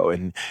Cairo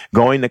and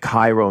going to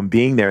Cairo and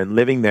being there and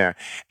living there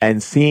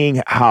and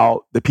seeing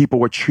how the people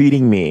were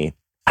treating me,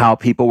 how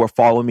people were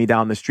following me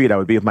down the street. I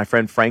would be with my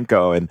friend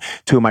Franco and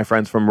two of my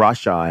friends from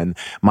Russia and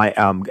my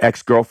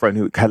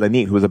ex-girlfriend,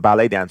 Kalanit, who was a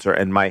ballet dancer,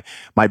 and my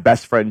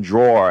best friend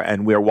Dror,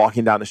 and we were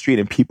walking down the street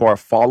and people are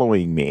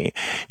following me,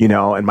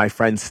 and my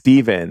friend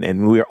Steven,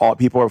 and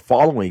people are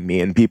following me,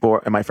 and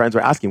my friends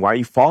were asking, why are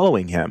you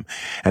following him?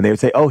 And they would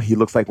say, oh, he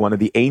looks like one of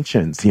the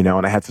ancients, and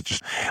I had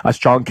such a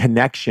strong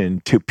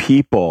connection to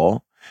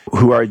people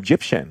who are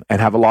Egyptian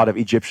and have a lot of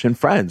Egyptian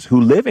friends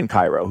who live in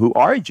Cairo, who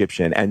are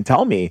Egyptian, and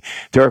tell me,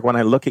 Durek, when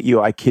I look at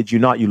you, I kid you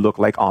not, you look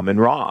like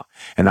Amun-Ra.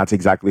 And that's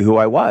exactly who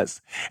I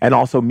was. And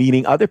also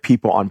meeting other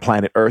people on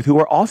planet Earth who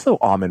are also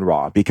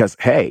Amun-Ra, because,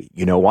 hey,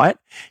 you know what?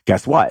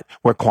 Guess what?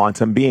 We're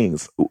quantum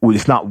beings.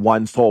 It's not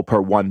one soul per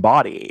one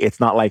body. It's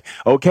not like,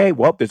 okay,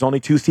 well, there's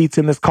only 2 seats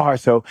in this car,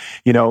 so,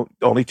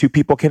 only 2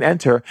 people can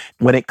enter.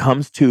 When it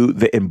comes to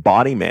the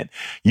embodiment,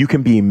 you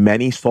can be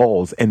many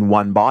souls in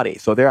one body.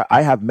 So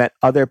I have met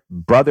other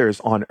brothers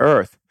on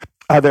earth,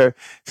 other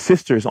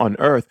sisters on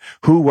earth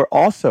who were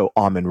also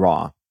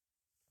Amun-Ra,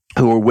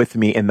 who are with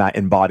me in that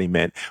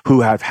embodiment,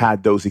 who have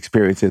had those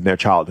experiences in their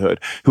childhood,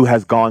 who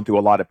has gone through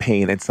a lot of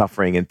pain and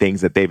suffering and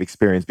things that they've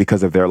experienced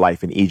because of their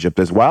life in Egypt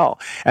as well.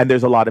 And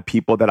there's a lot of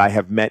people that I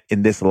have met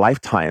in this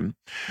lifetime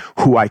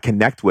who I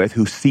connect with,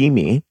 who see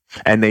me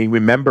and they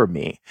remember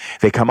me.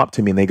 They come up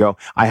to me and they go,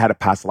 I had a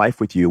past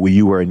life with you where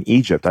you were in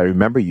Egypt. I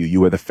remember you.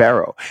 You were the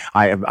Pharaoh.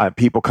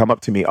 People come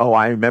up to me. Oh,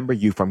 I remember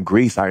you from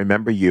Greece. I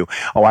remember you.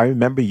 Oh, I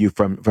remember you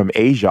from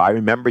Asia. I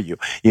remember you.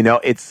 You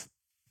know, it's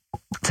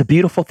a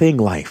beautiful thing,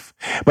 life,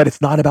 but it's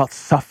not about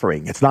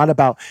suffering. It's not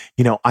about,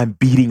 I'm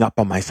beating up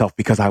on myself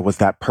because I was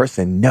that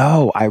person.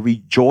 No, I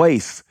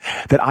rejoice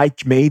that I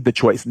made the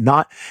choice,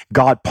 not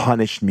God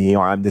punished me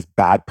or I'm this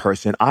bad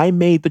person. I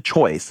made the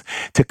choice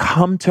to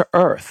come to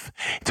earth,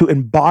 to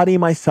embody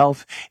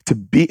myself, to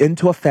be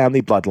into a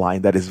family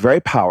bloodline that is very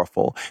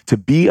powerful, to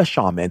be a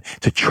shaman,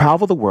 to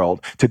travel the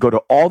world, to go to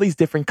all these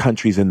different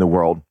countries in the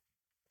world,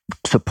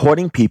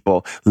 supporting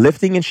people,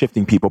 lifting and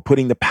shifting people,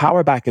 putting the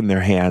power back in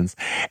their hands,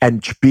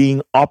 and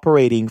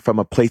operating from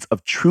a place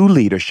of true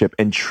leadership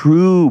and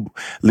true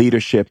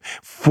leadership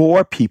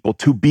for people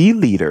to be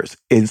leaders,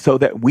 and so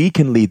that we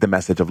can lead the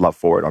message of love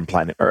forward on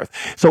planet Earth.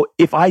 So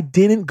if I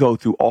didn't go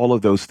through all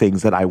of those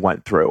things that I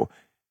went through,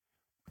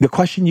 the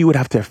question you would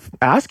have to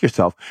ask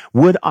yourself,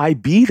 would I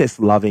be this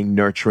loving,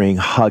 nurturing,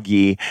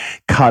 huggy,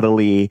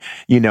 cuddly,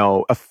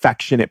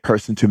 affectionate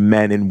person to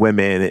men and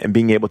women, and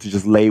being able to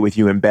just lay with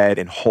you in bed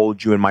and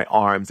hold you in my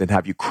arms and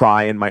have you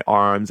cry in my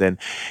arms and,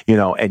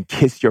 and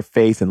kiss your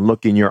face and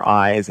look in your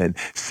eyes and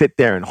sit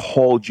there and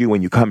hold you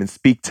when you come and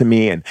speak to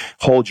me and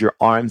hold your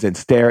arms and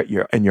stare at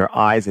in your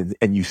eyes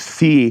and you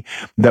see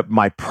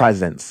my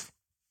presence?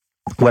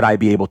 Would I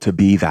be able to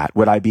be that?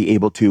 Would I be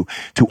able to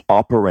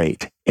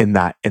operate in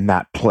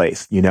that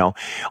place,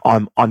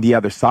 on the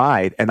other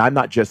side? And I'm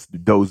not just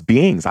those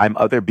beings, I'm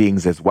other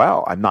beings as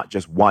well. I'm not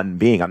just one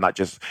being. I'm not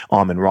just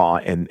Amun-Ra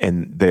and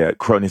the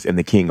Cronus and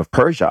the king of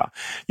Persia,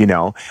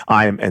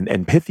 I'm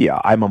and Pythia.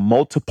 I'm a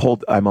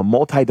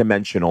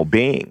multidimensional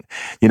being,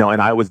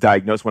 and I was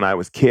diagnosed when I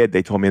was a kid.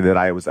 They told me that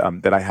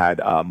I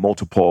had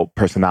multiple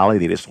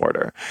personality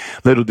disorder.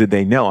 Little did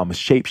they know I'm a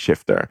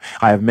shapeshifter.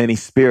 I have many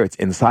spirits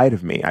inside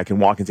of me. I can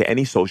walk into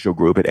any social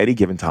group at any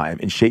given time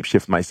and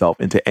shapeshift myself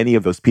into any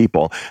of those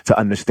people, to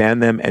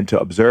understand them and to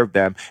observe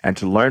them and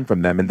to learn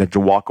from them, and then to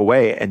walk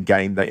away and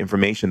gain the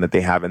information that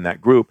they have in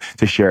that group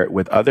to share it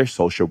with other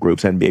social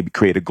groups and maybe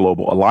create a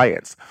global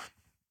alliance.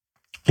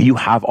 You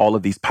have all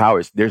of these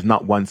powers. There's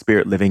not one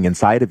spirit living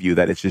inside of you,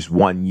 that it's just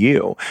one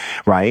you,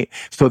 right?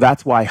 So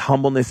that's why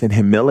humbleness and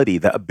humility,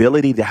 the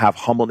ability to have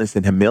humbleness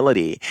and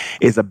humility,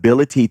 is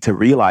ability to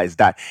realize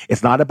that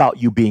it's not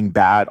about you being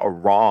bad or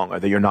wrong or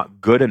that you're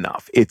not good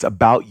enough. It's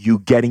about you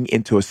getting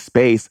into a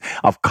space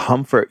of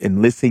comfort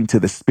and listening to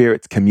the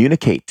spirits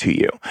communicate to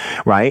you,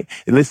 right?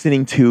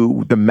 Listening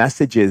to the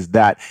messages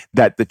that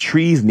the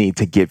trees need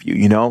to give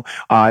you.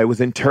 I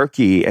was in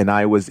Turkey and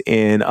I was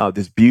in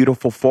this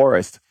beautiful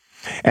forest.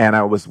 And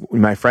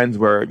my friends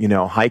were,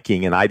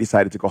 hiking, and I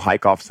decided to go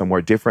hike off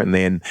somewhere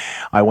differently. And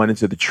I went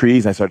into the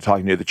trees. I started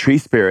talking to the tree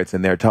spirits,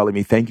 and they're telling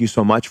me, thank you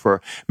so much for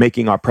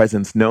making our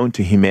presence known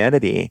to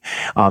humanity.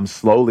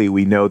 Slowly,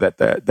 we know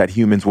that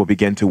humans will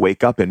begin to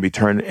wake up and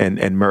return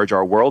and merge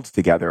our worlds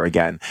together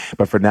again.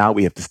 But for now,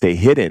 we have to stay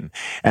hidden.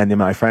 And then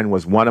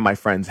one of my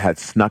friends had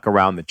snuck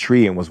around the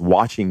tree and was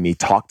watching me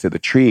talk to the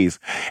trees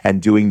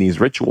and doing these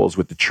rituals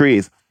with the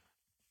trees.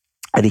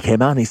 And he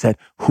came out and he said,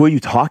 who are you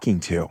talking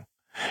to?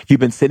 You've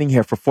been sitting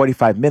here for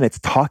 45 minutes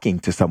talking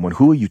to someone.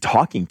 Who are you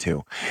talking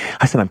to?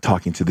 I said, I'm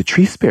talking to the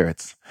tree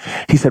spirits.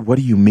 He said, what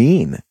do you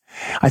mean?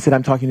 I said,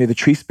 I'm talking to the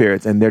tree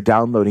spirits, and they're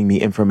downloading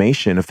me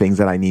information of things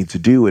that I need to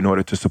do in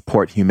order to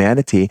support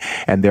humanity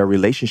and their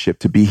relationship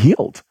to be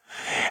healed.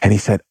 And he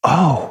said,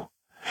 oh,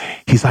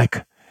 he's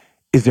like,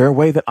 is there a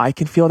way that I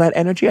can feel that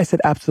energy? I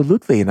said,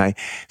 absolutely. And I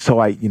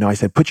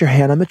said, put your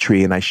hand on the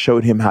tree. And I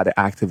showed him how to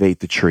activate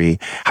the tree,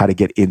 how to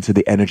get into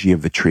the energy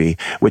of the tree,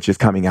 which is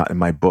coming out in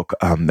my book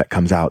that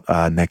comes out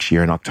next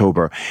year in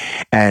October.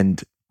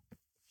 And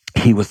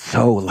he was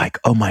so like,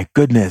 oh my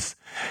goodness,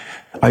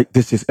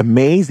 this is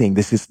amazing.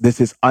 This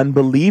is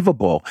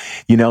unbelievable.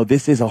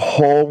 This is a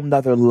whole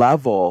nother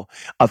level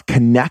of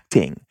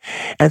connecting.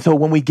 And so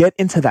when we get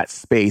into that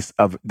space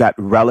of that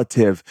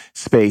relative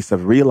space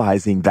of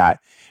realizing that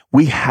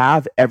we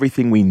have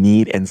everything we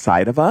need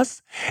inside of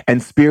us,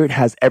 and spirit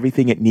has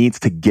everything it needs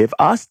to give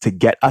us to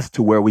get us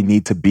to where we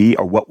need to be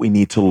or what we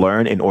need to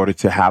learn in order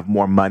to have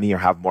more money or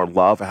have more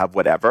love or have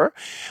whatever.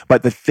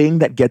 But the thing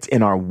that gets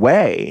in our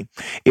way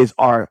is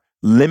our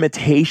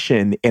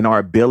limitation in our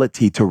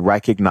ability to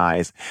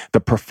recognize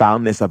the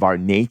profoundness of our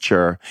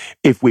nature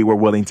if we were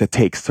willing to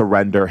take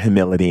surrender,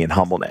 humility, and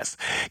humbleness.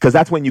 Because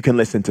that's when you can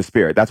listen to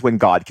spirit. That's when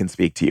God can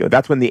speak to you.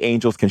 That's when the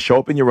angels can show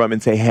up in your room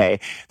and say,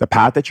 hey, the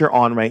path that you're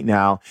on right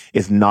now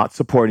is not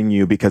supporting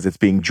you because it's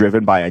being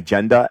driven by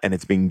agenda and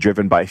it's being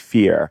driven by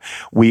fear.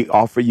 We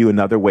offer you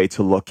another way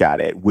to look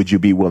at it. Would you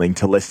be willing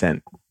to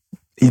listen?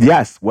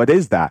 Yes. What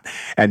is that?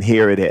 And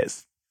here it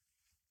is.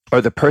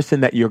 or the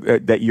person that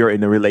you're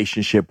in a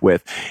relationship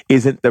with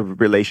isn't the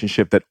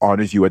relationship that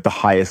honors you at the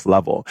highest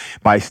level.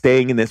 By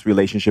staying in this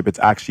relationship, it's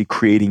actually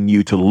creating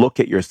you to look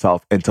at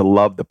yourself and to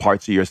love the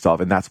parts of yourself.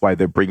 And that's why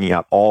they're bringing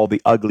out all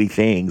the ugly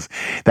things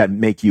that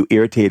make you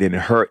irritated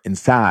and hurt and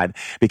sad.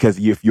 Because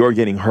if you're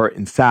getting hurt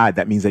and sad,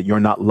 that means that you're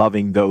not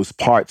loving those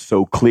parts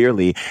so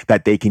clearly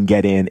that they can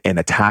get in and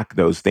attack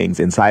those things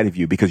inside of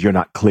you, because you're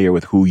not clear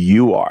with who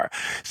you are.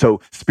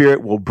 So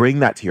spirit will bring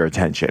that to your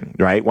attention,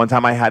 right? One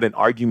time I had an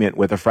argument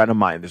with a friend of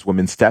mine, this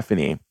woman,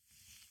 Stephanie,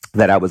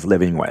 that I was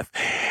living with.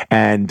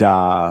 And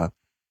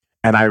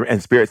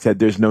spirit said,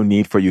 there's no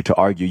need for you to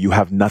argue. You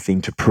have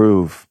nothing to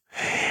prove.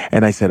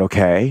 And I said,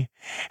 okay.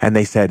 And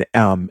they said,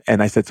 and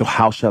I said, so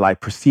how shall I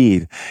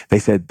proceed? They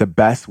said, the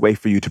best way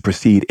for you to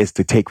proceed is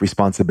to take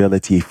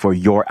responsibility for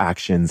your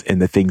actions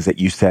and the things that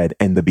you said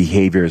and the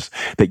behaviors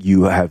that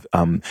you have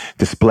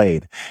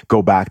displayed.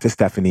 Go back to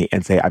Stephanie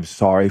and say, I'm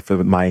sorry for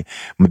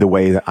the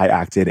way that I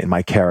acted in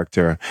my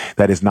character.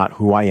 That is not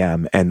who I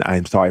am. And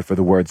I'm sorry for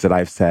the words that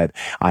I've said.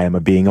 I am a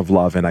being of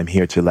love, and I'm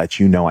here to let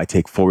you know I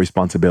take full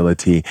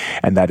responsibility,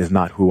 and that is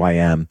not who I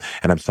am.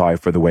 And I'm sorry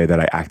for the way that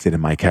I acted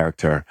in my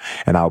character.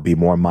 And I'll be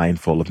more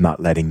mindful of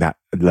not letting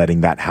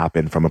that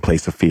happen from a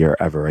place of fear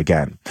ever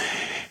again.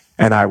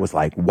 And I was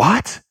like,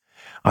 what?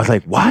 I was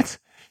like, what?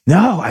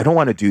 No, I don't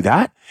want to do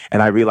that.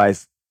 And I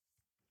realized,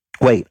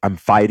 wait, I'm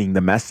fighting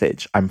the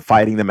message. I'm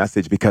fighting the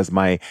message because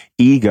my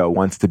ego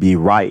wants to be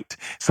right.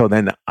 So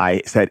then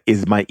I said,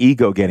 is my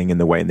ego getting in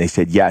the way? And they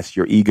said, yes,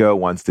 your ego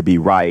wants to be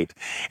right.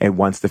 It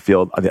wants to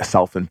feel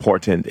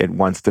self-important. It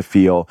wants to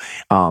feel,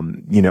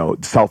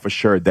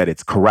 self-assured that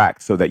it's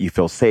correct so that you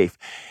feel safe.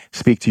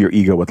 Speak to your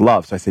ego with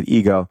love. So I said,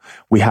 ego,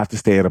 we have to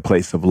stay in a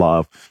place of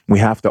love. We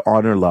have to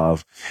honor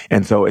love.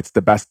 And so it's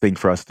the best thing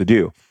for us to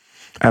do.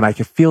 And I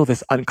could feel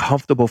this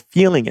uncomfortable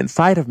feeling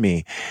inside of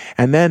me.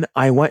 And then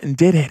I went and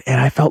did it, and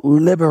I felt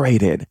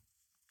liberated.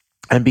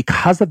 And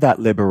because of that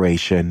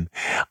liberation,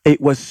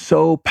 it was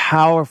so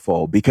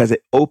powerful because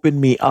it opened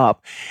me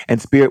up.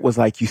 And Spirit was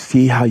like, you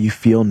see how you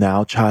feel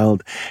now,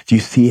 child? Do you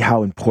see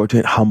how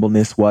important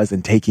humbleness was,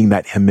 and taking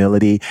that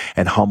humility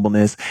and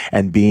humbleness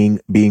and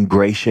being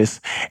gracious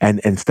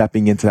and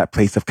stepping into that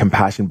place of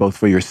compassion, both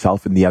for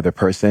yourself and the other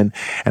person?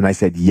 And I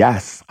said,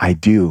 yes, I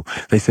do.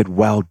 They said,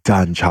 well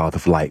done, child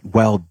of light.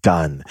 Well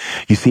done.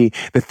 You see,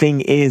 the thing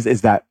is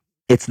that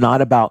it's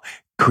not about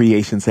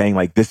creation saying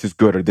like this is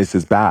good or this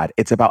is bad.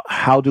 It's about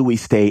how do we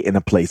stay in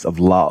a place of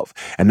love?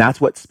 And that's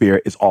what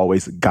Spirit is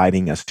always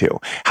guiding us to.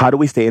 How do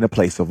we stay in a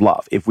place of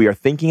love? If we are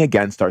thinking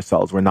against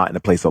ourselves, we're not in a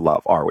place of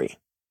love, are we?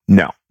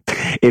 No.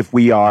 If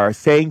we are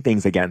saying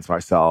things against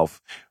ourselves,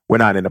 we're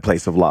not in a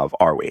place of love,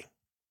 are we?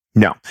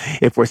 No.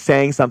 If we're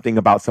saying something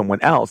about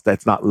someone else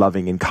that's not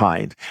loving and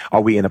kind,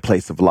 are we in a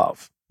place of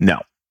love? No.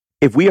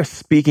 If we are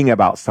speaking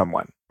about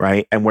someone,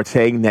 right, and we're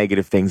saying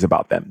negative things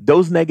about them,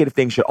 those negative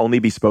things should only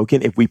be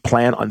spoken if we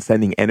plan on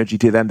sending energy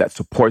to them that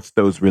supports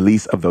those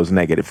release of those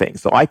negative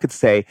things. So I could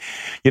say,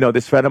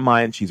 this friend of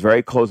mine, she's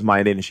very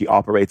closed-minded and she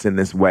operates in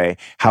this way.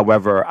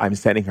 However, I'm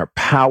sending her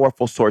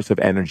powerful source of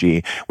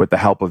energy with the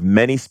help of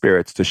many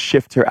spirits to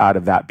shift her out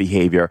of that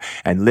behavior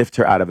and lift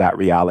her out of that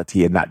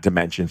reality and that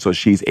dimension, so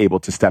she's able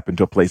to step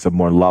into a place of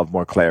more love,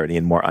 more clarity,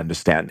 and more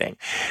understanding.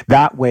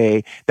 That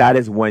way, that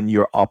is when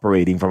you're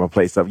operating from a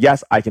place of,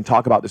 yes, I can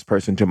talk about this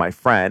person to my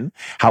friend.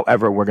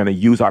 However, we're going to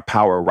use our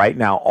power right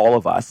now, all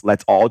of us.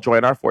 Let's all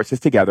join our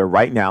forces together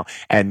right now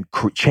and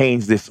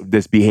change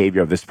this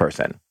behavior of this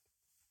person.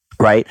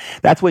 Right?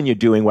 That's when you're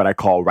doing what I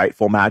call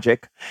rightful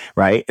magic,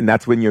 right? And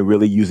that's when you're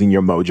really using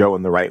your mojo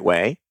in the right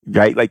way,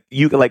 right?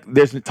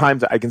 There's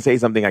times I can say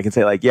something, I can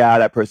say like, yeah,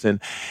 that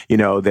person,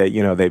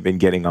 they've been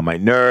getting on my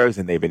nerves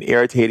and they've been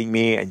irritating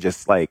me, and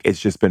just like, it's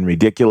just been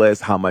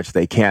ridiculous how much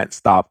they can't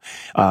stop,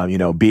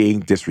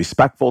 being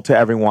disrespectful to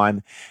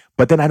everyone.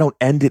 But then I don't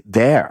end it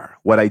there.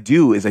 What I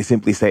do is I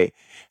simply say,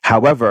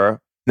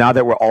 however, now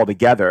that we're all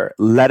together,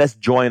 let us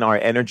join our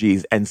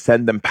energies and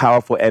send them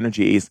powerful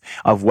energies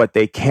of what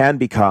they can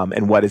become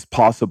and what is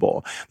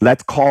possible.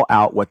 Let's call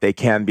out what they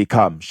can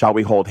become. Shall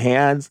we hold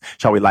hands?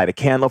 Shall we light a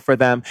candle for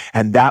them?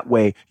 And that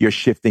way you're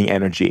shifting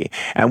energy.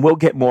 And we'll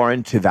get more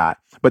into that.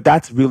 But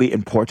that's really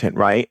important,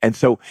 right? And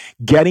so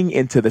getting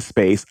into the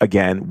space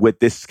again with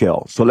this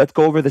skill. So let's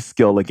go over the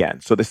skill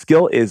again. So the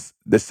skill is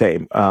the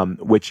same,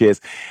 which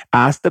is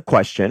ask the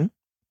question,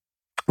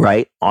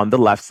 right, on the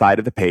left side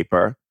of the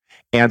paper.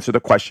 Answer the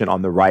question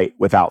on the right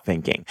without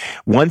thinking.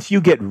 Once you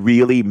get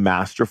really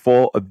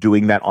masterful of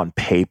doing that on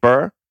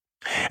paper,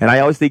 and I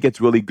always think it's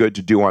really good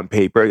to do on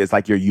paper. It's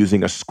like you're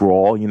using a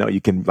scroll,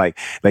 you can like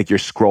you're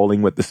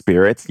scrolling with the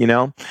spirits,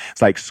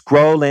 It's like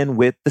scrolling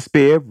with the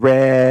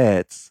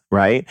spirits.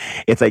 right?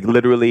 It's like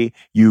literally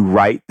you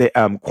write the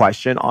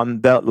question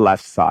on the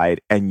left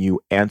side and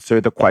you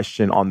answer the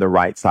question on the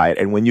right side.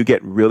 And when you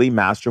get really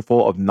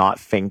masterful of not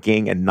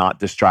thinking and not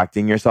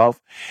distracting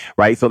yourself,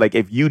 right? So like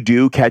if you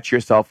do catch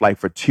yourself like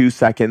for 2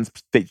 seconds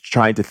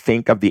trying to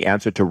think of the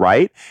answer to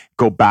write,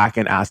 go back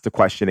and ask the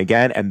question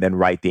again and then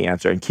write the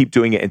answer and keep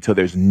doing it until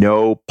there's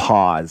no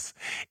pause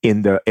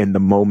in the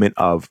moment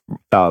of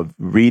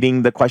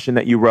reading the question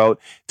that you wrote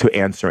to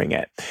answering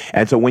it.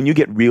 And so when you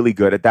get really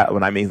good at that,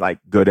 when I mean like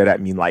good at it, I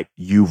mean like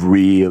you've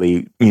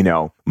really,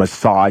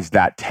 massaged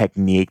that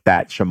technique,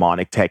 that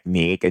shamanic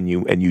technique, and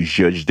you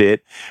zhuzhed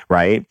it,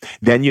 right?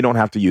 Then you don't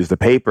have to use the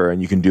paper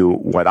and you can do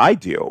what I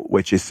do,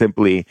 which is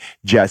simply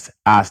just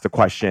ask the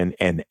question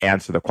and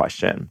answer the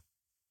question.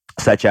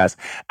 Such as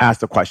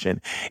ask the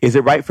question, is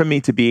it right for me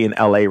to be in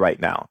LA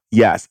right now?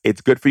 Yes, it's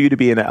good for you to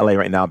be in LA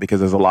right now because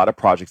there's a lot of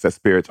projects that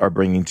spirits are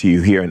bringing to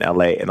you here in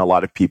LA, and a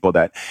lot of people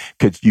that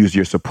could use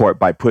your support.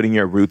 By putting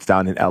your roots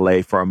down in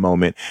LA for a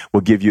moment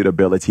will give you the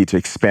ability to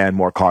expand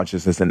more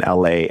consciousness in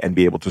LA and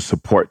be able to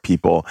support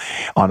people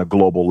on a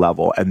global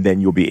level. And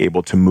then you'll be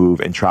able to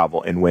move and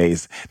travel in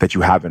ways that you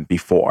haven't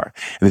before.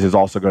 And this is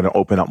also going to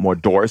open up more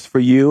doors for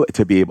you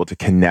to be able to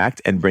connect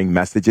and bring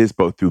messages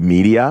both through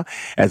media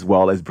as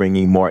well as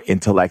bringing more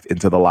intellect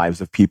into the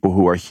lives of people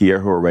who are here,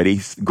 who are already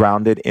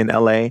grounded in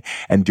LA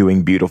and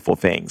doing beautiful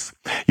things.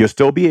 You'll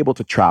still be able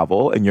to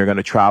travel, and you're going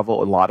to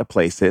travel a lot of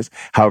places.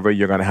 However,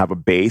 you're going to have a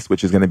base,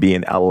 which is going to be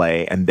in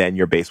LA, and then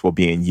your base will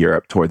be in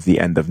Europe towards the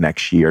end of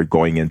next year,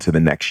 going into the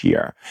next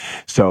year.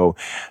 So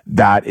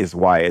that is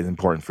why it's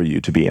important for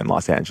you to be in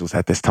Los Angeles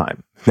at this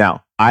time.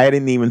 Now, I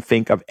didn't even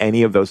think of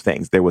any of those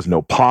things. There was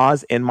no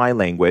pause in my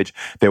language.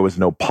 There was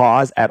no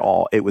pause at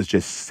all. It was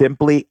just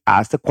simply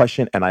ask the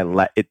question and I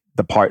let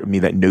the part of me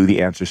that knew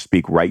the answer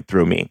speak right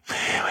through me.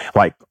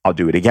 Like, I'll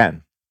do it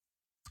again.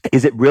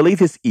 Is it really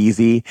this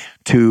easy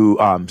to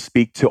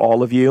speak to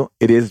all of you?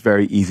 It is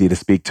very easy to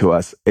speak to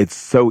us. It's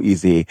so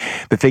easy.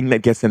 The thing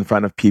that gets in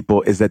front of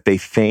people is that they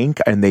think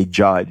and they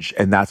judge,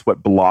 and that's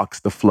what blocks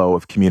the flow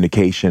of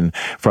communication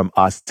from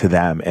us to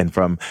them and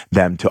from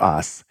them to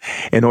us.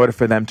 In order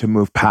for them to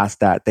move past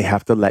that, they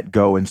have to let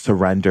go and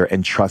surrender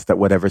and trust that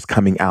whatever's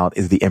coming out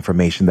is the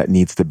information that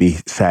needs to be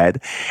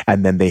said,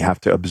 and then they have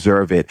to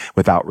observe it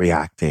without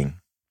reacting.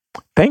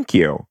 Thank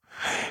you.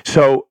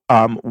 So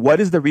what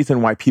is the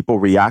reason why people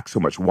react so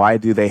much? Why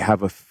do they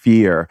have a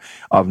fear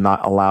of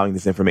not allowing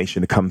this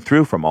information to come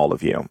through from all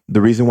of you?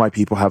 The reason why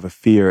people have a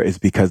fear is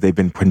because they've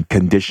been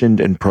conditioned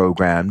and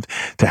programmed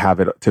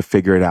to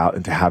figure it out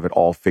and to have it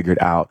all figured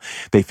out.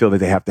 They feel that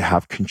they have to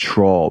have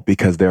control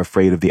because they're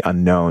afraid of the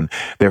unknown.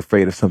 They're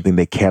afraid of something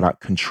they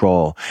cannot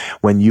control.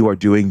 When you are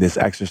doing this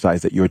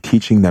exercise that you're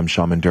teaching them,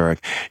 Shaman Durek,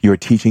 you're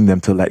teaching them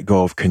to let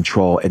go of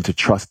control and to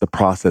trust the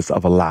process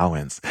of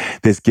allowance.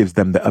 This gives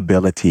them the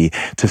ability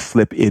to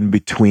slip in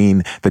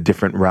between the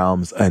different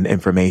realms and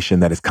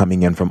information that is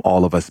coming in from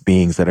all of us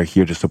beings that are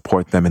here to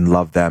support them and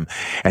love them,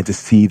 and to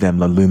see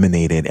them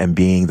illuminated and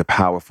being the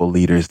powerful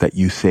leaders that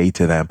you say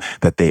to them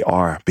that they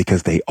are,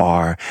 because they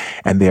are,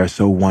 and they are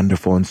so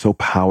wonderful and so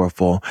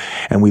powerful,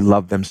 and we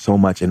love them so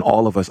much, and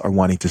all of us are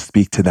wanting to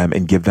speak to them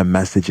and give them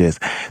messages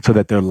so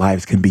that their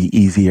lives can be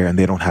easier and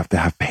they don't have to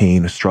have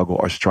pain, struggle,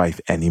 or strife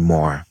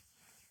anymore.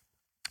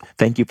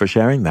 Thank you for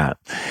sharing that.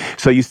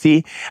 So you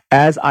see,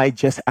 as I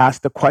just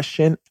asked the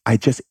question, I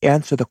just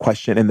answer the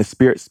question and the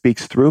Spirit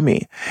speaks through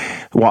me.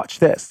 Watch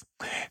this.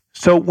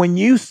 So when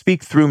you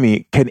speak through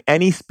me, can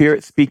any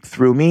spirit speak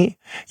through me?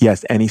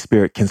 Yes, any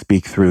spirit can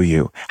speak through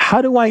you.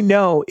 How do I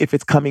know if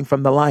it's coming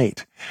from the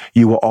light?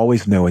 You will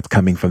always know it's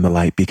coming from the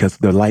light because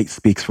the light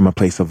speaks from a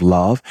place of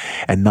love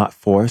and not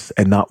force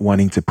and not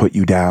wanting to put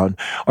you down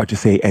or to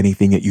say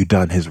anything that you've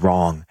done is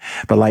wrong.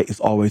 The light is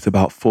always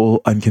about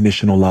full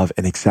unconditional love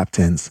and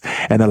acceptance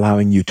and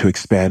allowing you to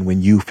expand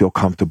when you feel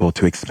comfortable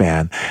to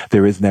expand.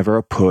 There is never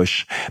a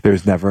push, there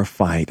is never a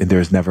fight, and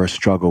there is never a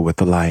struggle with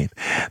the light.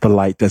 The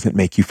light doesn't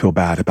make you feel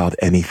bad about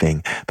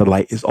anything. The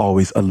light is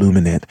always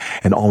illuminate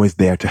and always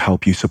there to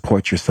help you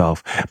support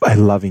yourself by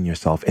loving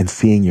yourself and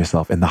seeing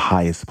yourself in the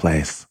highest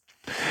place.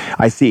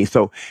 I see.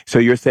 So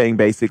you're saying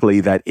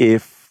basically that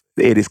if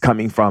it is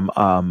coming from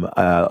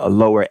a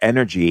lower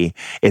energy,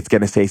 it's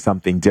going to say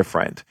something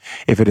different.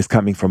 If it is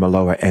coming from a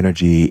lower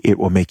energy, it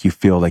will make you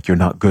feel like you're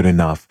not good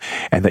enough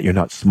and that you're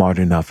not smart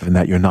enough and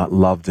that you're not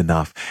loved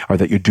enough or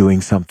that you're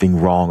doing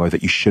something wrong or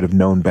that you should have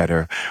known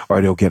better,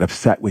 or they'll get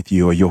upset with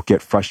you or you'll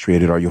get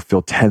frustrated or you'll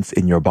feel tense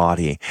in your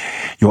body.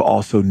 You'll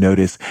also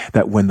notice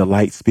that when the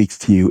light speaks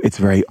to you, it's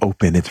very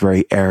open, it's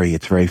very airy,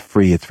 it's very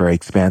free, it's very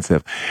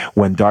expansive.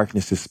 When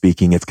darkness is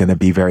speaking, it's going to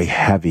be very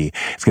heavy,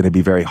 it's going to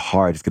be very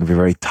hard, it's going to be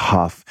very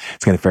tough,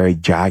 it's going to be very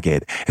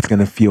jagged, it's going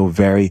to feel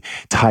very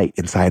tight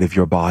inside of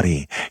your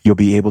body. You'll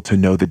be able to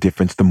know the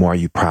difference the more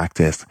you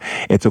practice.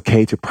 It's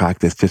okay to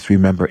practice. Just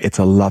remember, it's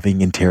a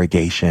loving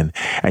interrogation,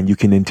 and you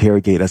can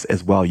interrogate us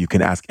as well. You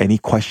can ask any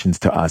questions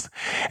to us,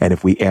 and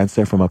if we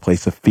answer from a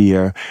place of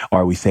fear,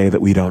 or we say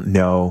that we don't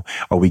know,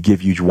 or we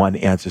give you one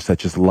answer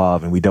such as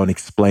love, and we don't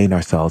explain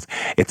ourselves,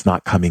 it's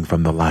not coming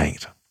from the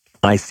light.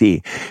 I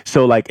see.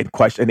 So like a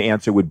question and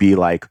answer would be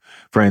like,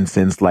 for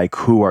instance, like,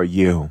 who are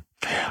you?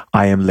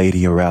 I am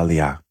Lady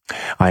Aurelia.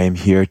 I am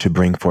here to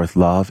bring forth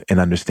love and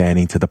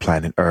understanding to the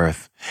planet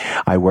Earth.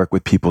 I work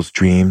with people's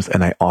dreams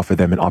and I offer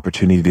them an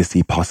opportunity to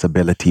see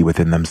possibility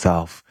within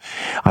themselves.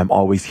 I'm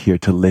always here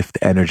to lift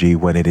energy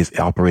when it is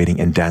operating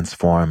in dense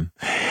form.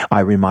 I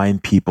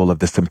remind people of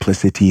the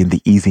simplicity and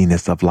the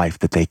easiness of life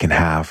that they can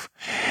have.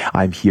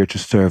 I'm here to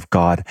serve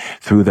God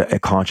through the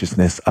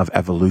consciousness of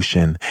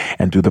evolution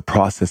and through the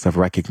process of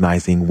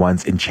recognizing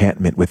one's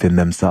enchantment within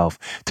themselves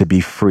to be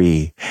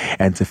free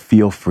and to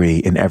feel free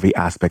in every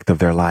aspect of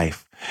their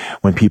life.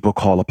 When people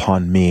call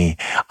upon me,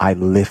 I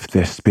lift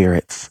their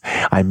spirits.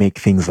 I make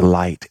things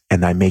light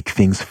and I make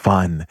things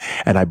fun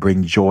and I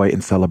bring joy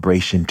and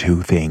celebration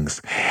to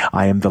things.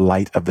 I am the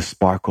light of the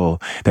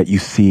sparkle that you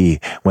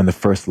see when the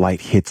first light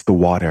hits the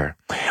water.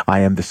 I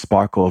am the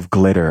sparkle of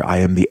glitter. I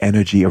am the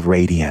energy of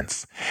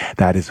radiance.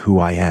 That is who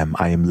I am.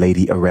 I am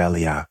Lady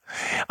Aurelia.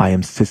 I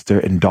am sister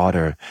and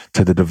daughter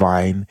to the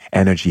divine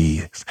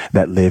energies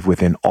that live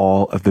within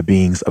all of the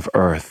beings of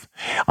earth.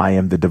 I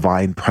am the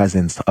divine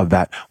presence of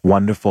that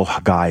wonderful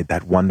guide,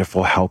 that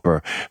wonderful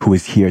helper who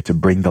is here to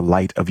bring the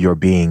light of your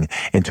being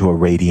into a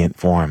radiant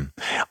form.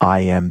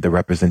 I am the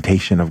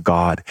representation of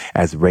God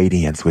as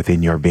radiance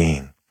within your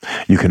being.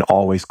 You can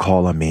always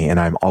call on me and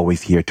I'm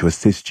always here to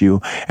assist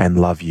you and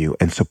love you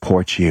and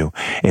support you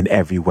in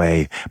every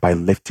way by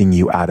lifting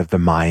you out of the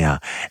Maya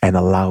and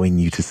allowing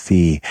you to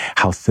see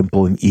how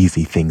simple and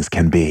easy things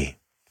can be.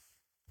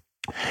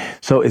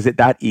 So is it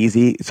that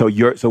easy? So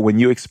when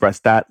you express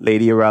that,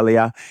 Lady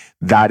Aurelia,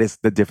 that is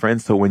the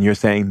difference. So when you're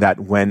saying that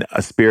when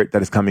a spirit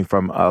that is coming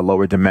from a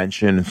lower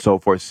dimension and so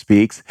forth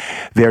speaks,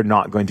 they're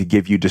not going to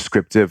give you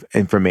descriptive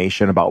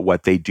information about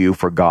what they do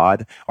for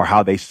God or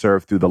how they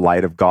serve through the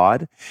light of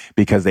God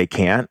because they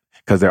can't,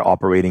 because they're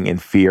operating in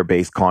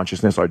fear-based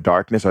consciousness or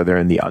darkness, or they're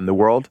in the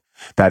underworld.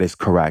 That is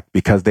correct.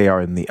 Because they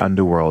are in the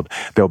underworld,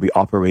 they'll be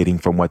operating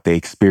from what they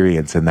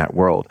experience in that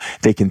world.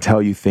 They can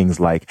tell you things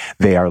like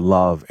they are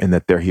love and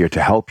that they're here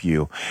to help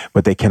you,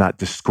 but they cannot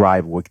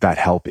describe what that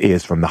help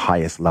is from the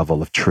highest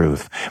level of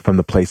truth, from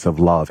the place of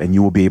love. And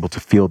you will be able to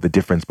feel the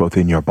difference both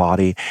in your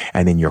body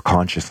and in your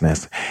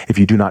consciousness. If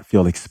you do not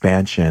feel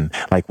expansion,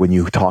 like when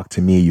you talk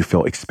to me, you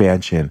feel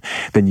expansion,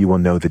 then you will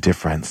know the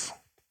difference.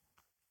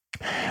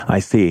 I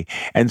see.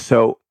 And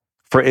so,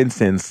 for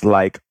instance,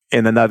 like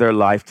in another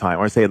lifetime,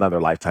 or say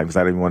another lifetime, because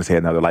I don't even want to say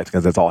another lifetime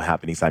because it's all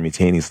happening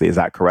simultaneously. Is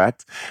that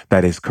correct?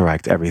 That is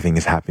correct. Everything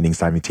is happening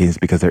simultaneously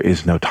because there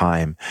is no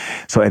time.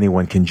 So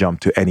anyone can jump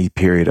to any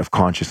period of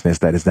consciousness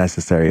that is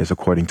necessary as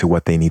according to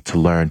what they need to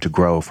learn to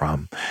grow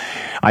from.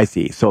 I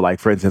see. So like,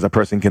 for instance, a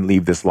person can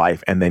leave this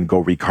life and then go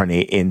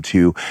reincarnate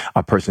into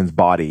a person's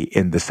body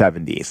in the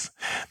 70s.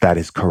 That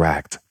is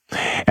correct.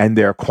 And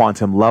there are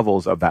quantum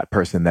levels of that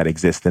person that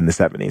exist in the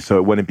 70s. So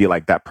it wouldn't be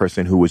like that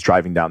person who was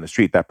driving down the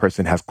street. That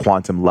person has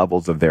quantum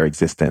levels of their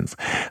existence.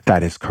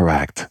 That is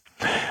correct.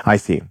 I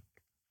see.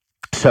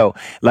 So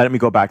let me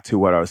go back to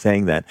what I was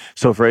saying then.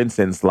 So for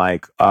instance,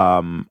 like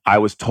I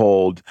was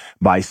told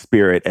by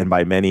spirit and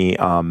by many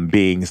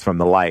beings from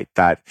the light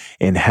that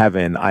in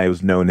heaven I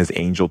was known as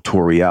Angel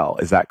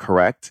Turiel. Is that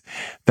correct?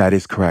 That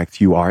is correct.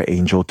 You are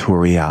Angel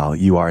Turiel.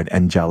 You are an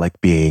angelic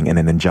being and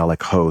an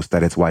angelic host.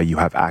 That is why you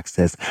have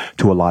access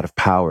to a lot of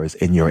powers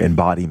in your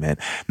embodiment,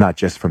 not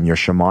just from your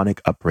shamanic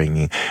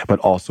upbringing, but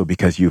also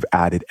because you've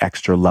added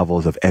extra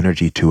levels of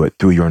energy to it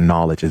through your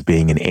knowledge as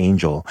being an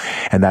angel.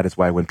 And that is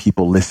why when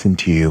people listen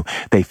to you,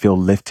 they feel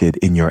lifted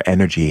in your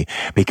energy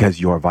because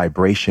your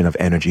vibration of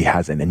energy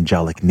has an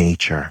angelic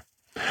nature.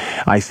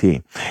 I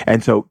see.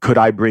 And so could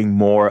I bring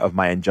more of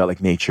my angelic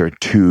nature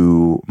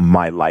to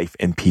my life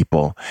and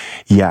people?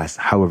 Yes.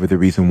 However, the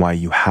reason why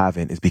you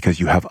haven't is because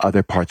you have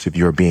other parts of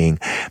your being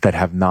that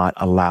have not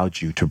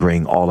allowed you to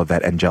bring all of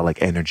that angelic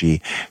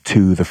energy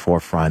to the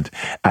forefront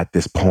at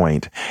this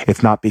point.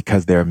 It's not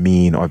because they're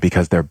mean or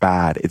because they're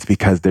bad. It's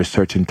because there's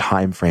certain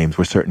time frames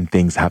where certain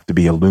things have to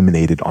be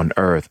illuminated on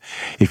earth.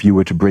 If you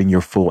were to bring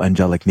your full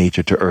angelic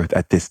nature to earth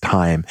at this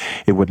time,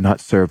 it would not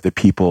serve the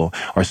people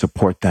or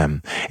support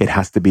them. It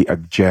has to be a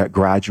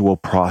gradual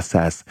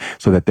process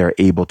so that they're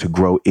able to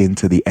grow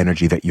into the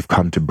energy that you've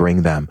come to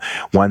bring them.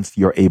 Once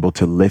you're able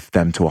to lift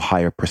them to a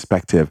higher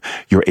perspective,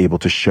 you're able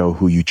to show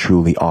who you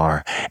truly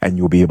are, and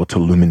you'll be able to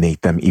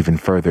illuminate them even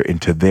further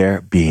into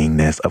their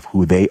beingness of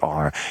who they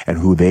are and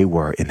who they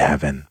were in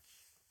heaven.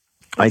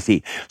 I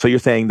see. So you're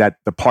saying that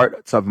the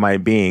parts of my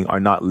being are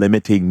not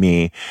limiting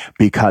me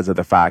because of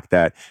the fact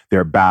that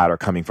they're bad or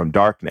coming from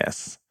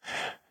darkness.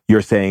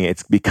 You're saying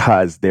it's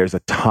because there's a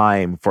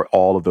time for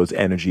all of those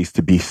energies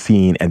to be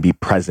seen and be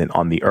present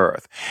on the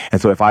earth. And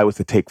so if I was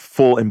to take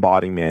full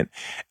embodiment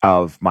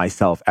of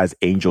myself as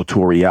Angel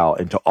Turiel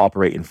and to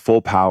operate in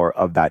full power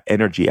of that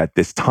energy at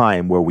this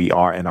time where we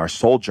are in our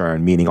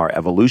sojourn, meaning our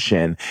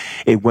evolution,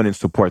 it wouldn't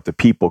support the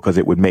people because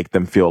it would make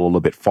them feel a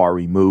little bit far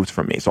removed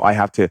from me. So I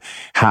have to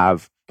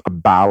have a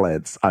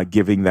balance,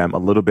 giving them a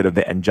little bit of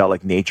the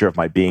angelic nature of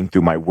my being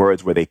through my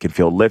words, where they can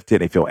feel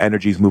lifted, they feel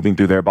energies moving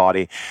through their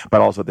body,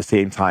 but also at the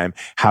same time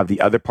have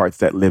the other parts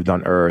that lived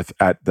on Earth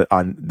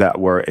that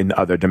were in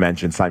other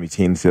dimensions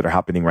simultaneously that are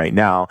happening right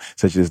now,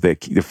 such as the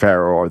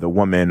pharaoh or the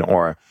woman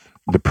or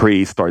the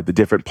priest or the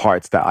different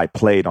parts that I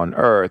played on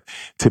Earth,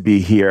 to be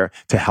here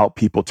to help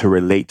people to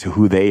relate to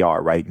who they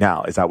are right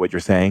now. Is that what you're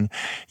saying?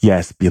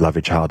 Yes,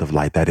 beloved child of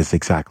light, that is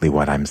exactly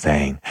what I'm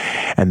saying.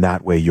 And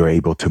that way you're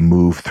able to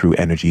move through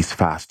energies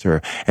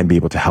faster and be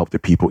able to help the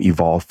people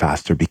evolve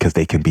faster, because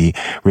they can be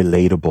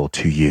relatable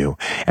to you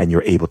and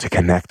you're able to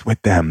connect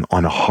with them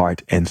on a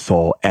heart and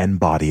soul and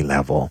body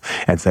level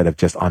instead of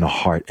just on a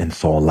heart and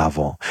soul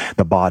level.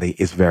 The body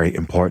is very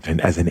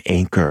important as an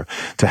anchor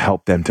to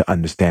help them to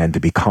understand, to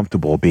be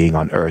comfortable being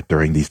on Earth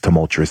during these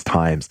tumultuous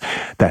times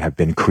that have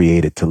been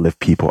created to lift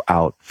people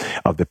out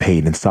of the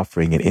pain and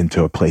suffering and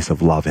into a place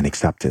of love and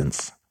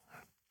acceptance.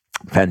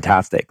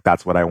 Fantastic.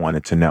 That's what I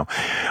wanted to know.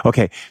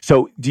 Okay,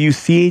 so do you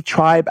see,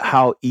 tribe,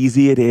 how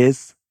easy it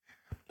is?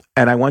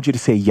 And I want you to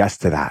say yes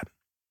to that.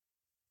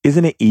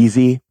 Isn't it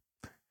easy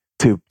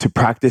to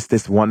practice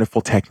this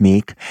wonderful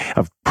technique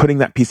of putting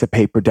that piece of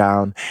paper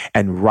down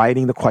and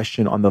writing the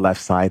question on the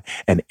left side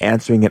and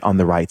answering it on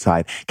the right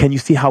side? Can you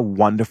see how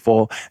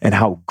wonderful and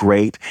how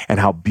great and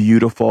how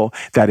beautiful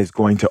that is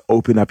going to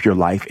open up your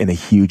life in a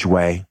huge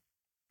way?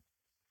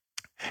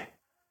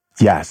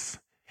 Yes.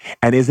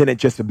 And isn't it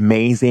just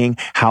amazing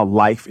how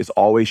life is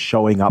always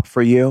showing up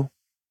for you?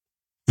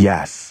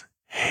 Yes.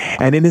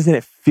 And doesn't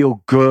it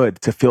feel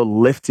good to feel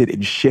lifted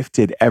and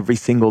shifted every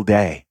single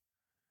day?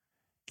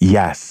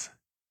 Yes.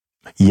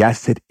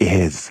 Yes, it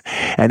is.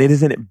 And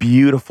isn't it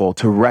beautiful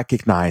to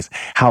recognize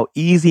how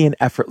easy and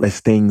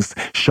effortless things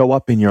show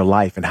up in your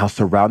life and how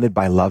surrounded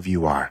by love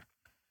you are?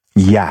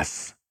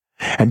 Yes.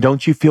 And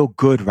don't you feel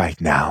good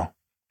right now?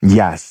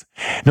 Yes.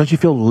 Don't you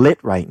feel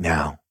lit right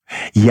now?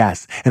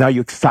 Yes. And are you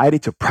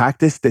excited to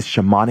practice this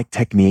shamanic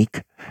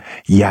technique?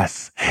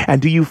 Yes.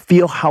 And do you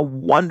feel how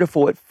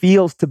wonderful it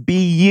feels to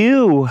be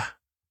you?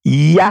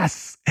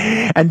 Yes.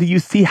 And do you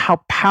see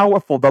how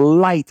powerful the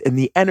light and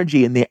the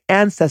energy and the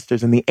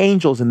ancestors and the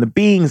angels and the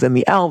beings and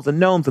the elves and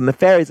gnomes and the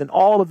fairies and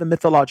all of the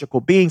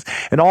mythological beings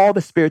and all the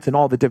spirits and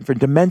all the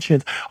different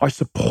dimensions are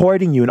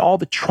supporting you, and all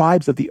the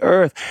tribes of the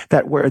earth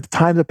that were at the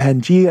time of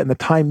Pangea and the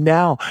time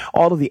now,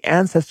 all of the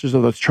ancestors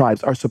of those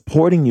tribes are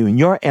supporting you, and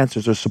your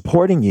ancestors are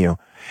supporting you.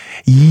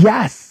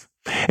 Yes.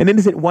 And then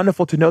is it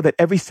wonderful to know that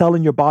every cell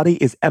in your body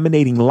is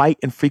emanating light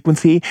and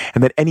frequency,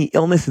 and that any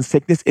illness and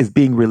sickness is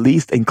being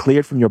released and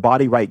cleared from your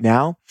body right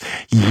now?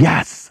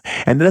 Yes.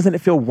 And doesn't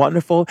it feel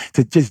wonderful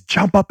to just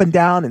jump up and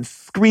down and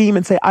scream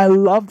and say, I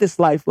love this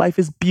life. Life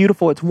is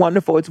beautiful. It's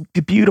wonderful. It's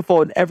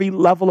beautiful. And every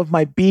level of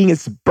my being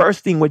is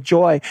bursting with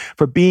joy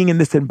for being in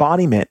this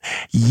embodiment.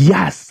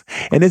 Yes.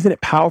 And isn't it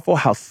powerful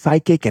how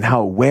psychic and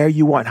how aware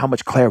you are, and how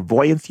much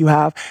clairvoyance you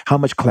have, how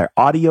much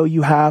clairaudio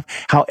you have,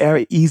 how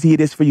easy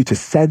it is for you to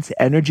sense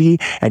energy,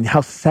 and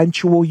how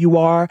sensual you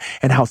are,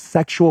 and how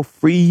sexual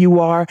free you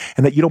are,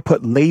 and that you don't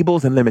put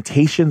labels and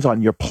limitations on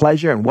your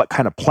pleasure and what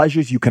kind of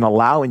pleasures you can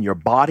allow in your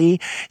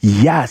body?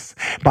 Yes.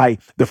 By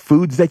the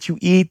foods that you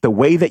eat, the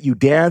way that you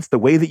dance, the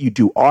way that you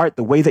do art,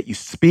 the way that you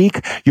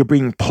speak, you're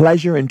bringing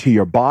pleasure into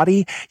your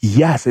body.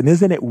 Yes. And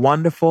isn't it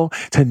wonderful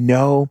to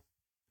know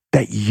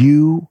that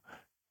you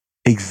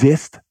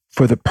exist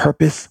for the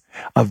purpose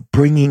of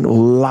bringing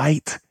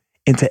light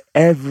into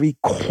every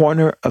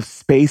corner of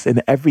space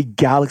and every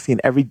galaxy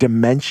and every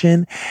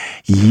dimension?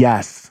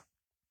 Yes.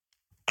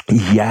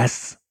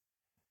 Yes.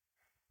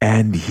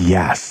 And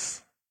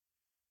yes.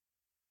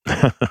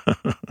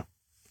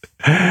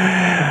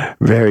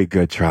 Very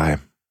good, tribe.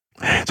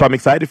 So I'm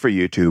excited for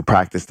you to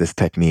practice this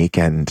technique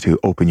and to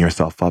open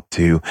yourself up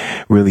to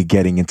really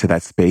getting into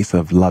that space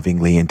of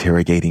lovingly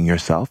interrogating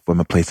yourself from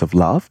a place of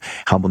love,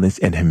 humbleness,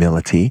 and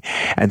humility,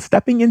 and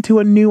stepping into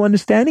a new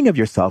understanding of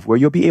yourself where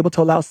you'll be able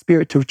to allow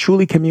spirit to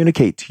truly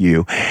communicate to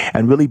you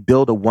and really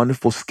build a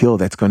wonderful skill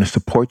that's going to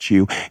support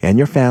you and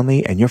your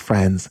family and your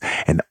friends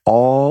and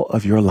all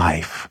of your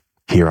life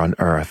here on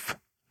earth.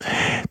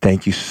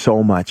 Thank you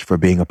so much for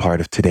being a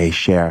part of today's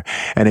share.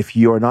 And if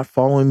you are not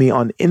following me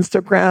on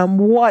Instagram,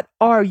 what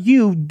are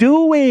you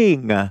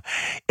doing?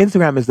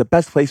 Instagram is the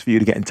best place for you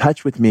to get in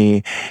touch with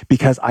me,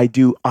 because I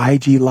do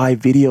IG live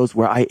videos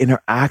where I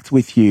interact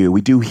with you.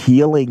 We do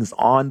healings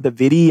on the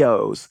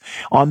videos,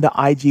 on the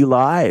IG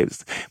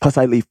lives. Plus,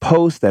 I leave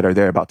posts that are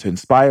there about to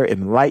inspire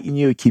and enlighten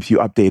you. It keeps you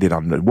updated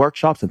on the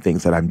workshops and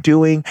things that I'm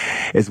doing,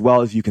 as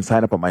well as you can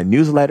sign up on my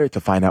newsletter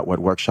to find out what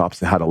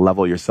workshops and how to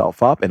level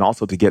yourself up, and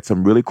also to get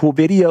some really cool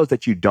videos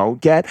that you don't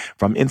get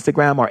from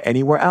Instagram or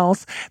anywhere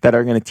else that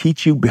are going to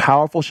teach you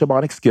powerful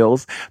shamanic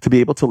skills to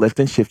be able to lift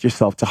and shift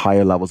yourself to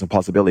higher levels of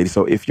possibility.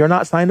 So if you're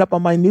not signed up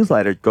on my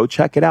newsletter, go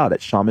check it out at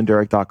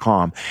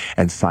shamandurek.com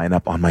and sign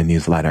up on my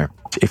newsletter.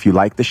 If you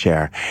like the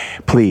share,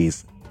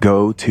 please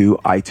go to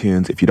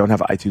iTunes. If you don't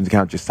have an iTunes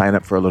account, just sign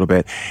up for a little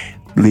bit,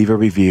 leave a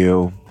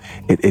review.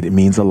 It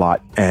means a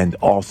lot. And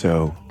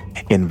also,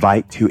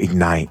 Invite to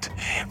ignite,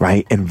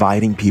 right?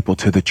 Inviting people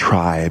to the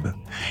tribe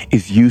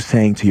is you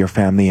saying to your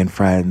family and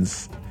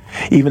friends,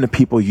 even the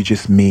people you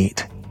just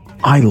meet,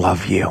 I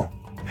love you.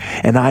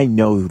 And I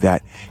know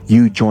that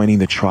you joining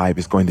the tribe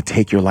is going to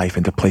take your life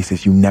into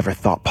places you never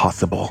thought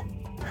possible.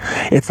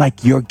 It's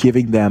like you're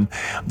giving them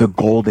the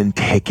golden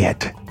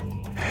ticket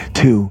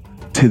to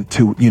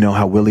you know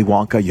how Willy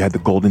Wonka, you had the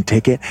golden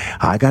ticket.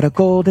 I got a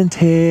golden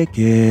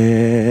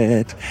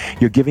ticket.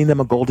 You're giving them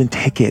a golden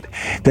ticket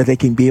that they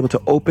can be able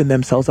to open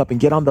themselves up and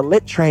get on the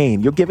lit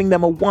train. You're giving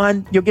them a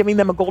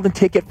golden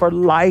ticket for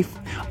life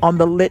on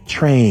the lit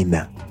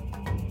train.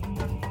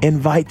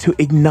 Invite to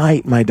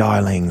ignite, my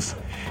darlings.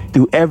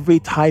 Do every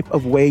type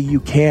of way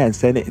you can.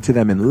 Send it to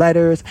them in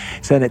letters.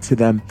 Send it to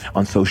them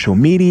on social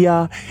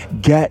media.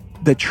 Get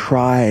the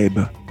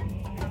tribe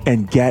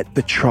ignited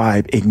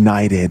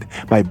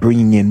by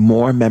bringing in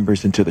more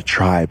members into the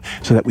tribe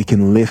so that we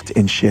can lift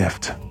and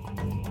shift.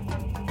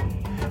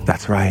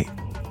 That's right.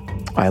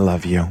 I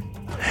love you.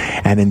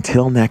 And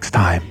until next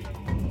time,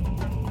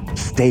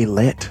 stay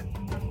lit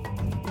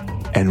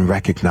and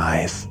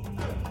recognize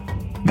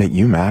that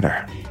you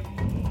matter.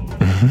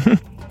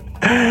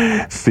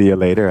 See you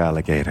later,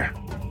 alligator.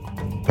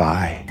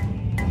 Bye.